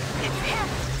 what did I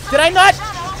not?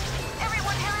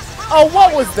 Oh,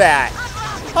 what was that?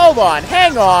 Hold on,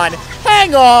 hang on,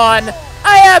 hang on!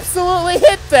 I absolutely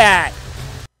hit that!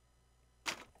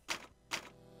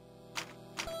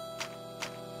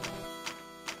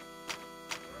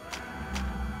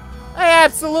 I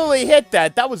absolutely hit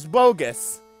that. That was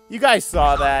bogus. You guys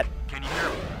saw that. Can you hear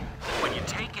me? When you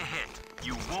take a hit,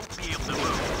 you won't be able to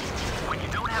move. When you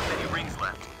don't have many rings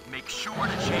left, make sure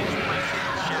to change places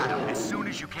with Shadow as soon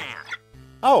as you can.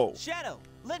 Oh. Shadow,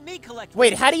 let me collect.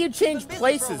 Wait, how do you change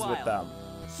places with them?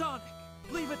 Sonic,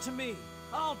 leave it to me.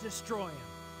 I'll destroy him.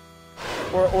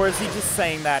 Or is he just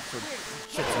saying that for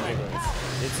shits and giggles?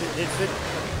 Is it?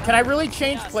 Can I really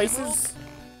change places?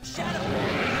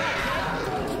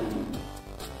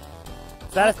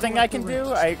 Is that a thing I can do?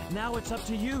 Now it's up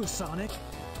to you, Sonic.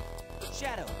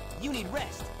 Shadow, you need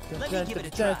rest. Let me give it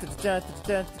a try.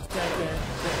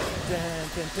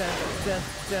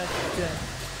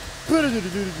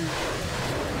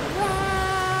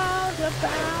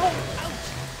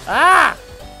 Ah!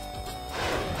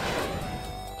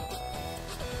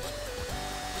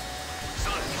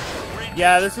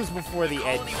 Yeah, this was before the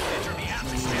Edge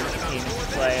came into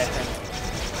play, I think.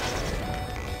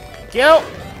 Kill!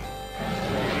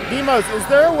 Demos, is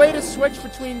there a way to switch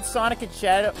between Sonic and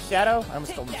Shadow? I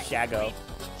almost called him Shago.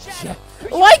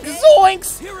 Like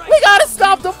Zoinks! We gotta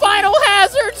stop the final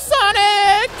hazard,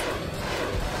 Sonic!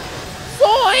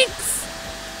 Zoinks!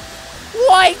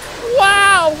 Like,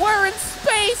 wow, we're in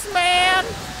space, man!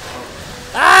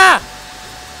 Ah!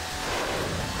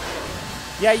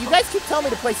 Yeah, you guys keep telling me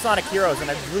to play Sonic Heroes, and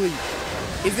I really...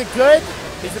 Is it good?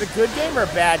 Is it a good game or a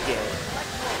bad game?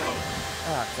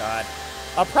 Oh, God.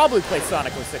 I'll probably play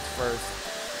Sonic 06 first.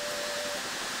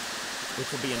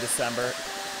 Which will be in December.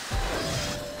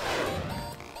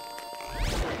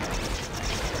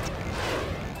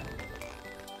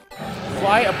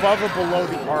 Fly above or below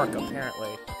the Ark, apparently.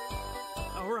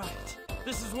 Alright,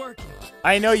 this is working.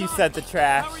 I know you said the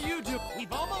trash. How are you doing?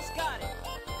 We've almost got it.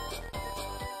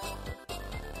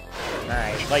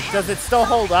 Alright, like, does it still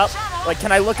hold up? Like,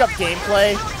 can I look up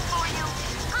gameplay?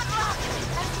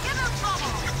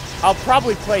 I'll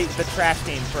probably play the trash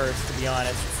game first, to be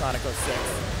honest, Sonic 06.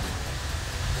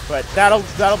 But that'll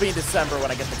be in December when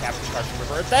I get the capture card for my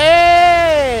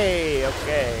birthday!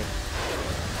 Okay.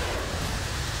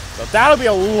 So that'll be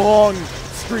a long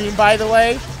stream, by the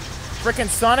way. Frickin'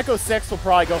 Sonic 06 will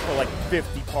probably go for like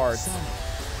 50 parts. Sonic,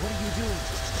 what are you doing?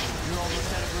 You're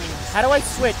almost out of range. How do I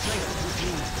switch?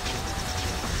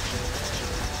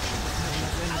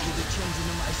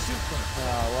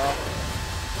 Oh, well.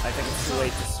 I think it's too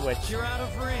late to switch. You're out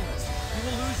of rings. You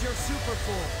will lose your super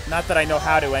form. Not that I know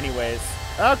how to anyways.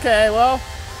 Okay, well.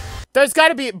 There's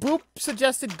gotta be... Boop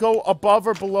suggested go above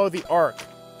or below the Ark.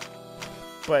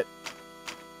 But...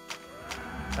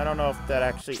 I don't know if that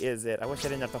actually is it. I wish I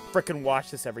didn't have to frickin'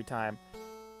 watch this every time.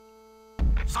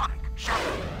 Sonic,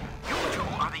 Shadow, you two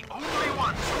are the only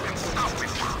ones who can stop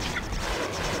this world.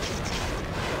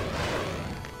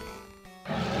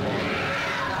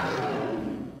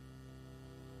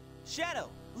 Shadow,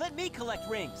 let me collect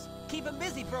rings. Keep him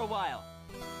busy for a while.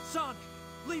 Sonic,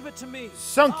 leave it to me.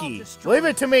 Sunky, leave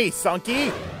it to me, Sunky. Where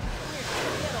did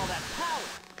you get all that power?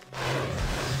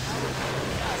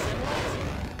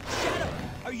 Shadow,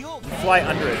 are you okay? Fly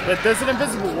under it, but there's an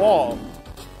invisible wall.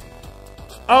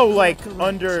 Oh, like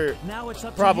under, Now it's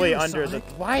up probably to you, under Sonic.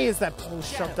 the. Why is that pole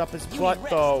shoved up his You butt need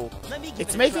rest. though? Let me give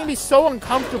It's it a making try. me so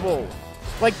uncomfortable.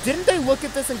 Like, didn't they look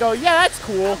at this and go, "Yeah, that's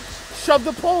cool. Shove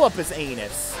the pole up his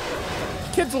anus."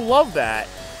 Kids will love that.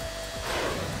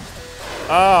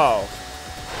 Oh,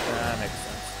 that makes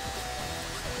sense.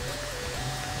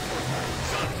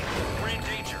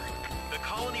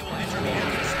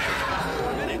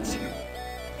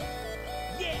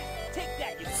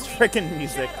 freaking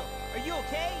music. Shadow, are you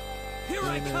okay? Here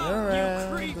I come,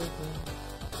 you creep!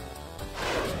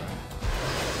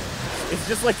 It's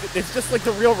just like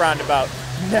the real roundabout,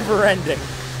 never ending.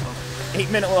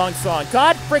 8-minute long song.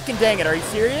 God freaking dang it! Are you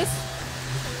serious?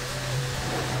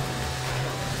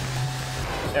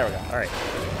 There we go. All right.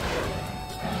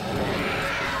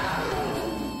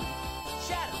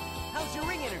 Shadow, how's your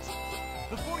ring energy?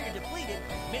 Before you're depleted,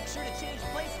 make sure to change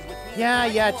places with me. Yeah,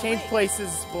 and yeah. go Change away.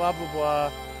 places. Blah blah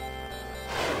blah.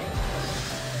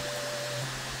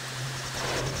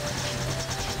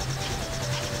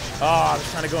 Oh, I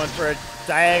was trying to go in for a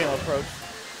diagonal approach.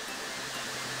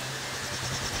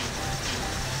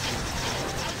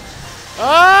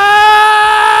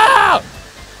 Oh!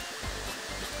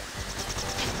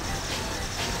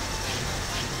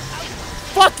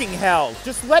 Fucking hell!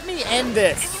 Just let me end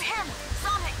this. Can you hear me?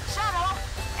 Sonic, Shadow,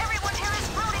 everyone here is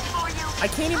rooting for you. I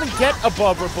can't even get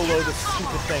above or below the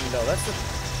stupid thing, though. That's the...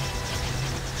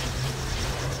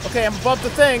 Okay, I'm above the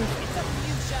thing. It's up to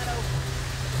you, Shadow.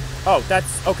 Oh,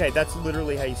 that's... Okay, that's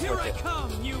literally how you Here switch I it.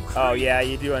 come, you creep! Oh, yeah,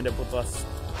 you do end up with less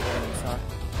enemies, huh?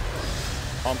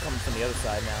 Oh, I'm coming from the other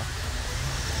side now.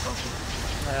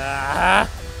 Ah!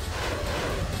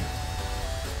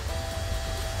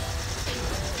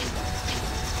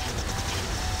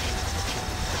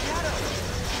 Shadow,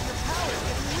 your power's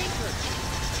getting weaker.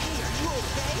 Hey, are you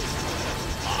okay?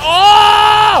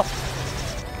 Oh!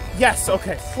 Yes,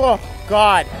 okay. Oh,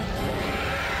 God.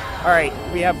 Alright,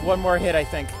 we have one more hit, I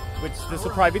think. Which, this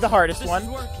will probably be the hardest This one. is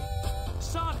working.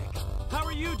 Sonic, how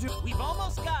are you doing? We've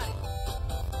almost got it.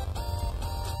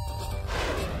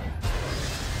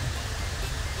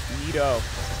 Neato.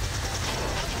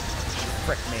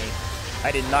 Frick me.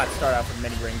 I did not start off with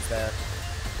many rings there.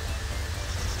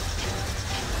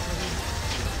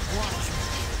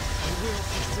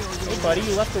 Hey, buddy,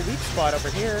 you left a weak spot over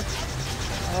here.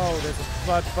 Oh, there's a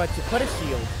bug, but you put a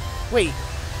shield. Wait,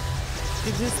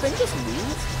 did this thing just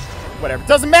move? Whatever,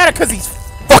 doesn't matter because he's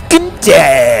fucking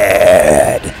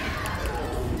dead.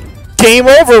 Game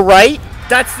over, right?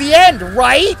 That's the end,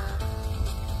 right?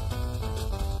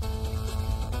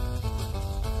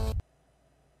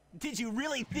 Did you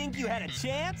really think you had a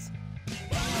chance?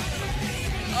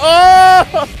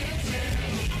 Oh!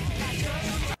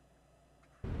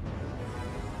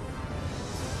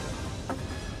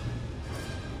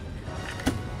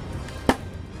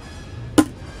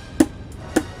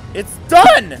 It's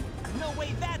done! No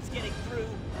way that's getting through.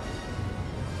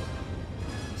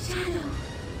 Shadow,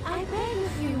 I beg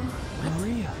of you,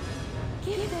 Maria.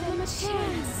 give them a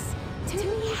chance to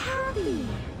be happy.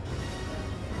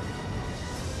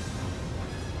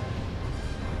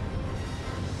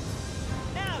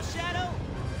 Now, Shadow.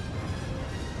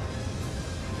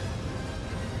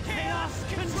 Chaos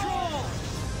control!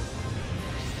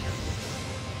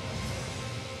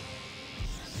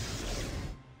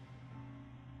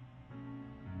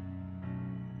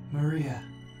 Maria,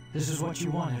 this is what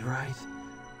you wanted, right?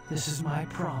 This is my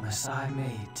promise I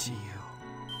made to you.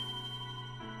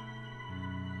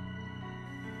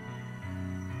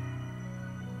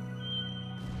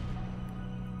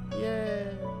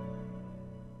 Yay.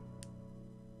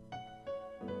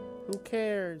 Who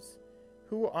cares?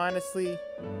 Who honestly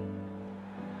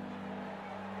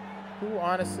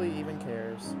even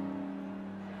cares?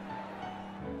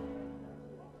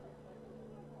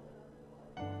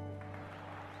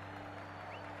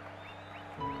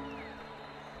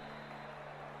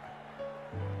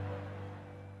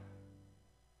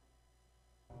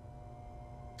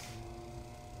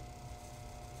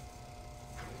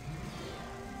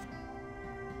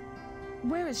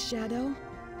 Where is Shadow?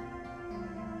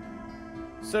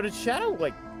 So did Shadow,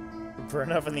 like,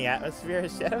 burn up in the atmosphere?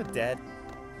 Is Shadow dead?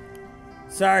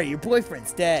 Sorry, your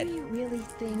boyfriend's dead. Do you really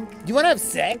think You wanna have the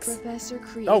sex? professor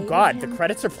created Oh god, the him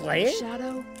credits are for playing?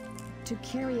 Shadow to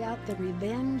carry out the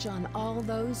revenge on all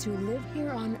those who live here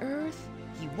on Earth?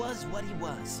 He was what he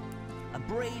was. A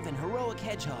brave and heroic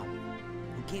hedgehog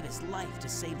who gave his life to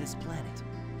save this planet.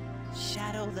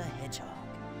 Shadow the Hedgehog.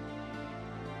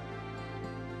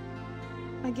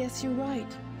 I guess you're right.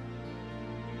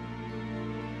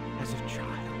 As a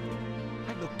child,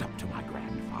 I looked up to my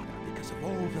grandfather because of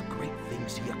all the great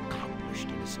things he accomplished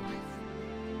in his life.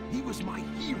 He was my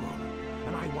hero,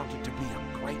 and I wanted to be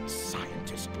a great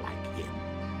scientist like him.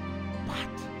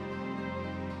 But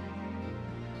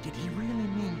did he really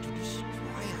mean to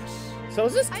destroy us? So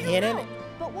is this I don't canon? know,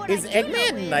 but what Is I do know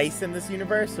Eggman is nice in this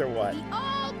universe or what? we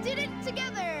all did it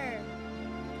together.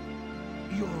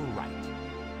 You're right.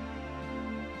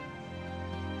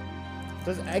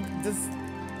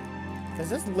 Is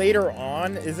this later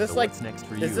on? Is this So like what's next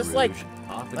for is you, this Rouge? like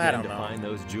Off I again don't to know. find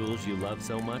those jewels you love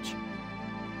so much?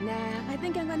 Nah, I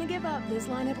think I'm gonna give up this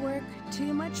line of work.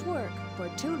 Too much work for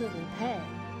too little pay.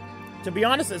 To be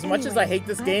honest, as much as I hate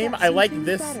this I've game, got I like something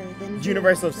this better than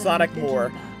universe of that I'm Sonic thinking more.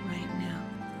 about right now.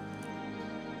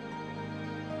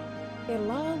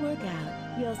 It'll all work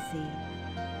out. You'll see.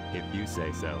 If you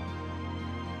say so.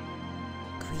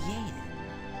 Created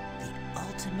the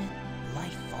ultimate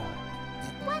life form.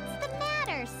 What's the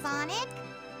matter, Sonic?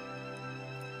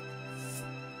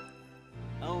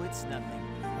 Oh, it's nothing.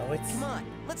 Oh, it's... Come on,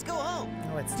 let's go home.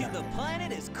 No, it's To not. the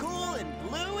planet as cool and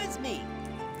blue as me.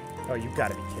 Oh, you've got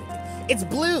to be kidding me. It's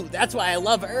blue! That's why I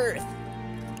love Earth!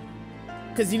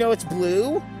 Because you know it's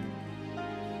blue?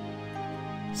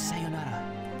 Sayonara,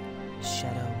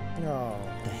 Shadow Oh.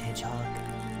 the Hedgehog.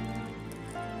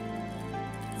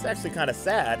 It's actually kind of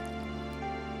sad.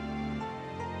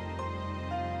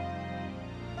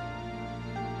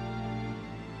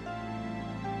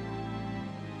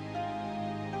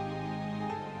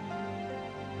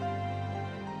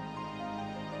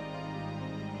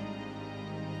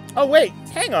 Oh wait,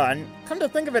 hang on. Come to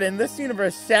think of it, in this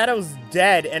universe, Shadow's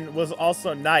dead and was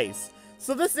also nice.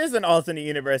 So this is an alternate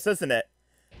universe, isn't it?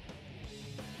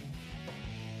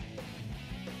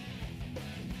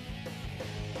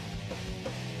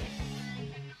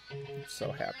 I'm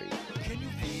so happy.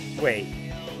 Wait.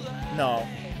 No.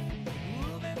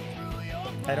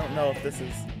 I don't know if this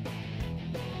is...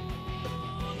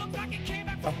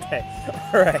 Okay.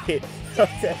 Alright.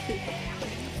 Okay.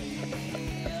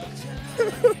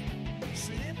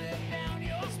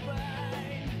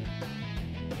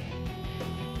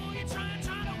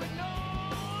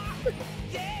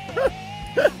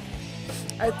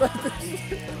 I thought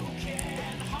this...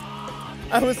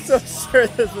 I was so sure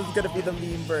this was gonna be the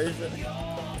meme version.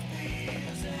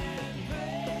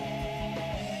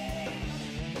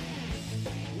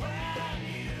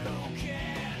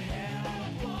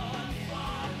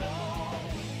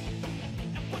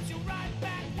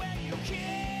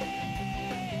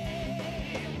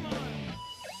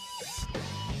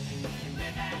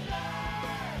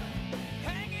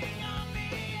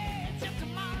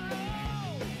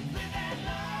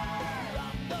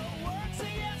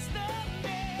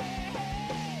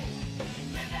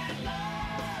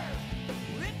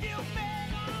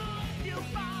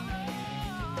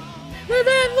 Live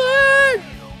and learn!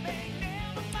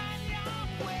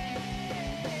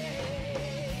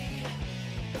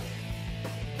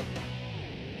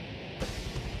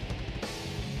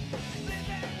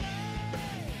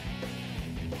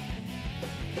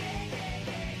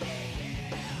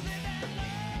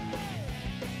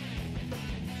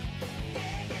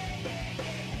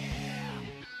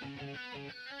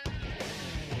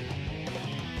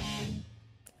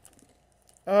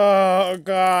 Oh,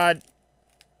 God.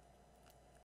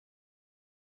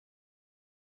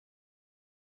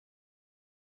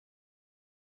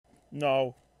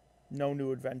 No. No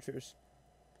new adventures.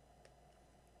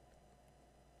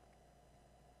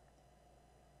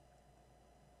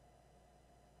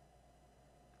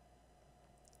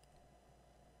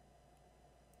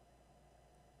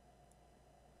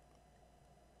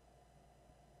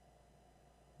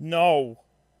 No.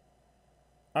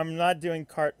 I'm not doing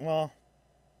cart... Well...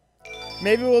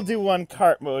 Maybe we'll do one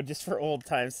cart mode just for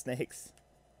old-time snakes.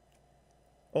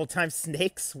 Old-time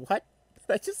snakes? What?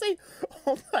 Did I just say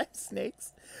old-time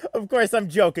snakes? Of course, I'm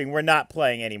joking. We're not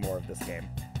playing any more of this game.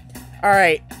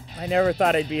 Alright. I never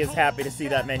thought I'd be as happy to see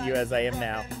that menu as I am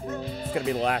now. It's gonna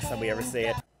be the last time we ever see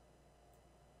it.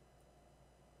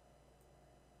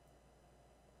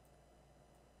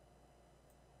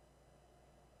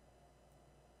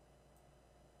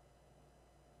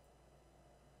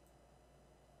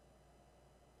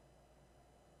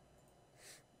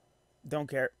 Don't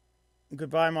care.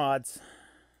 Goodbye, mods.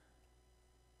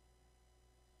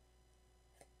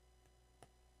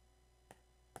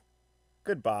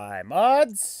 Goodbye,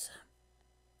 mods.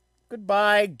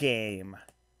 Goodbye, game.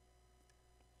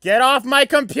 Get off my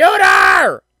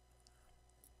computer!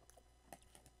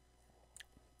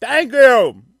 Thank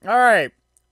you! Alright.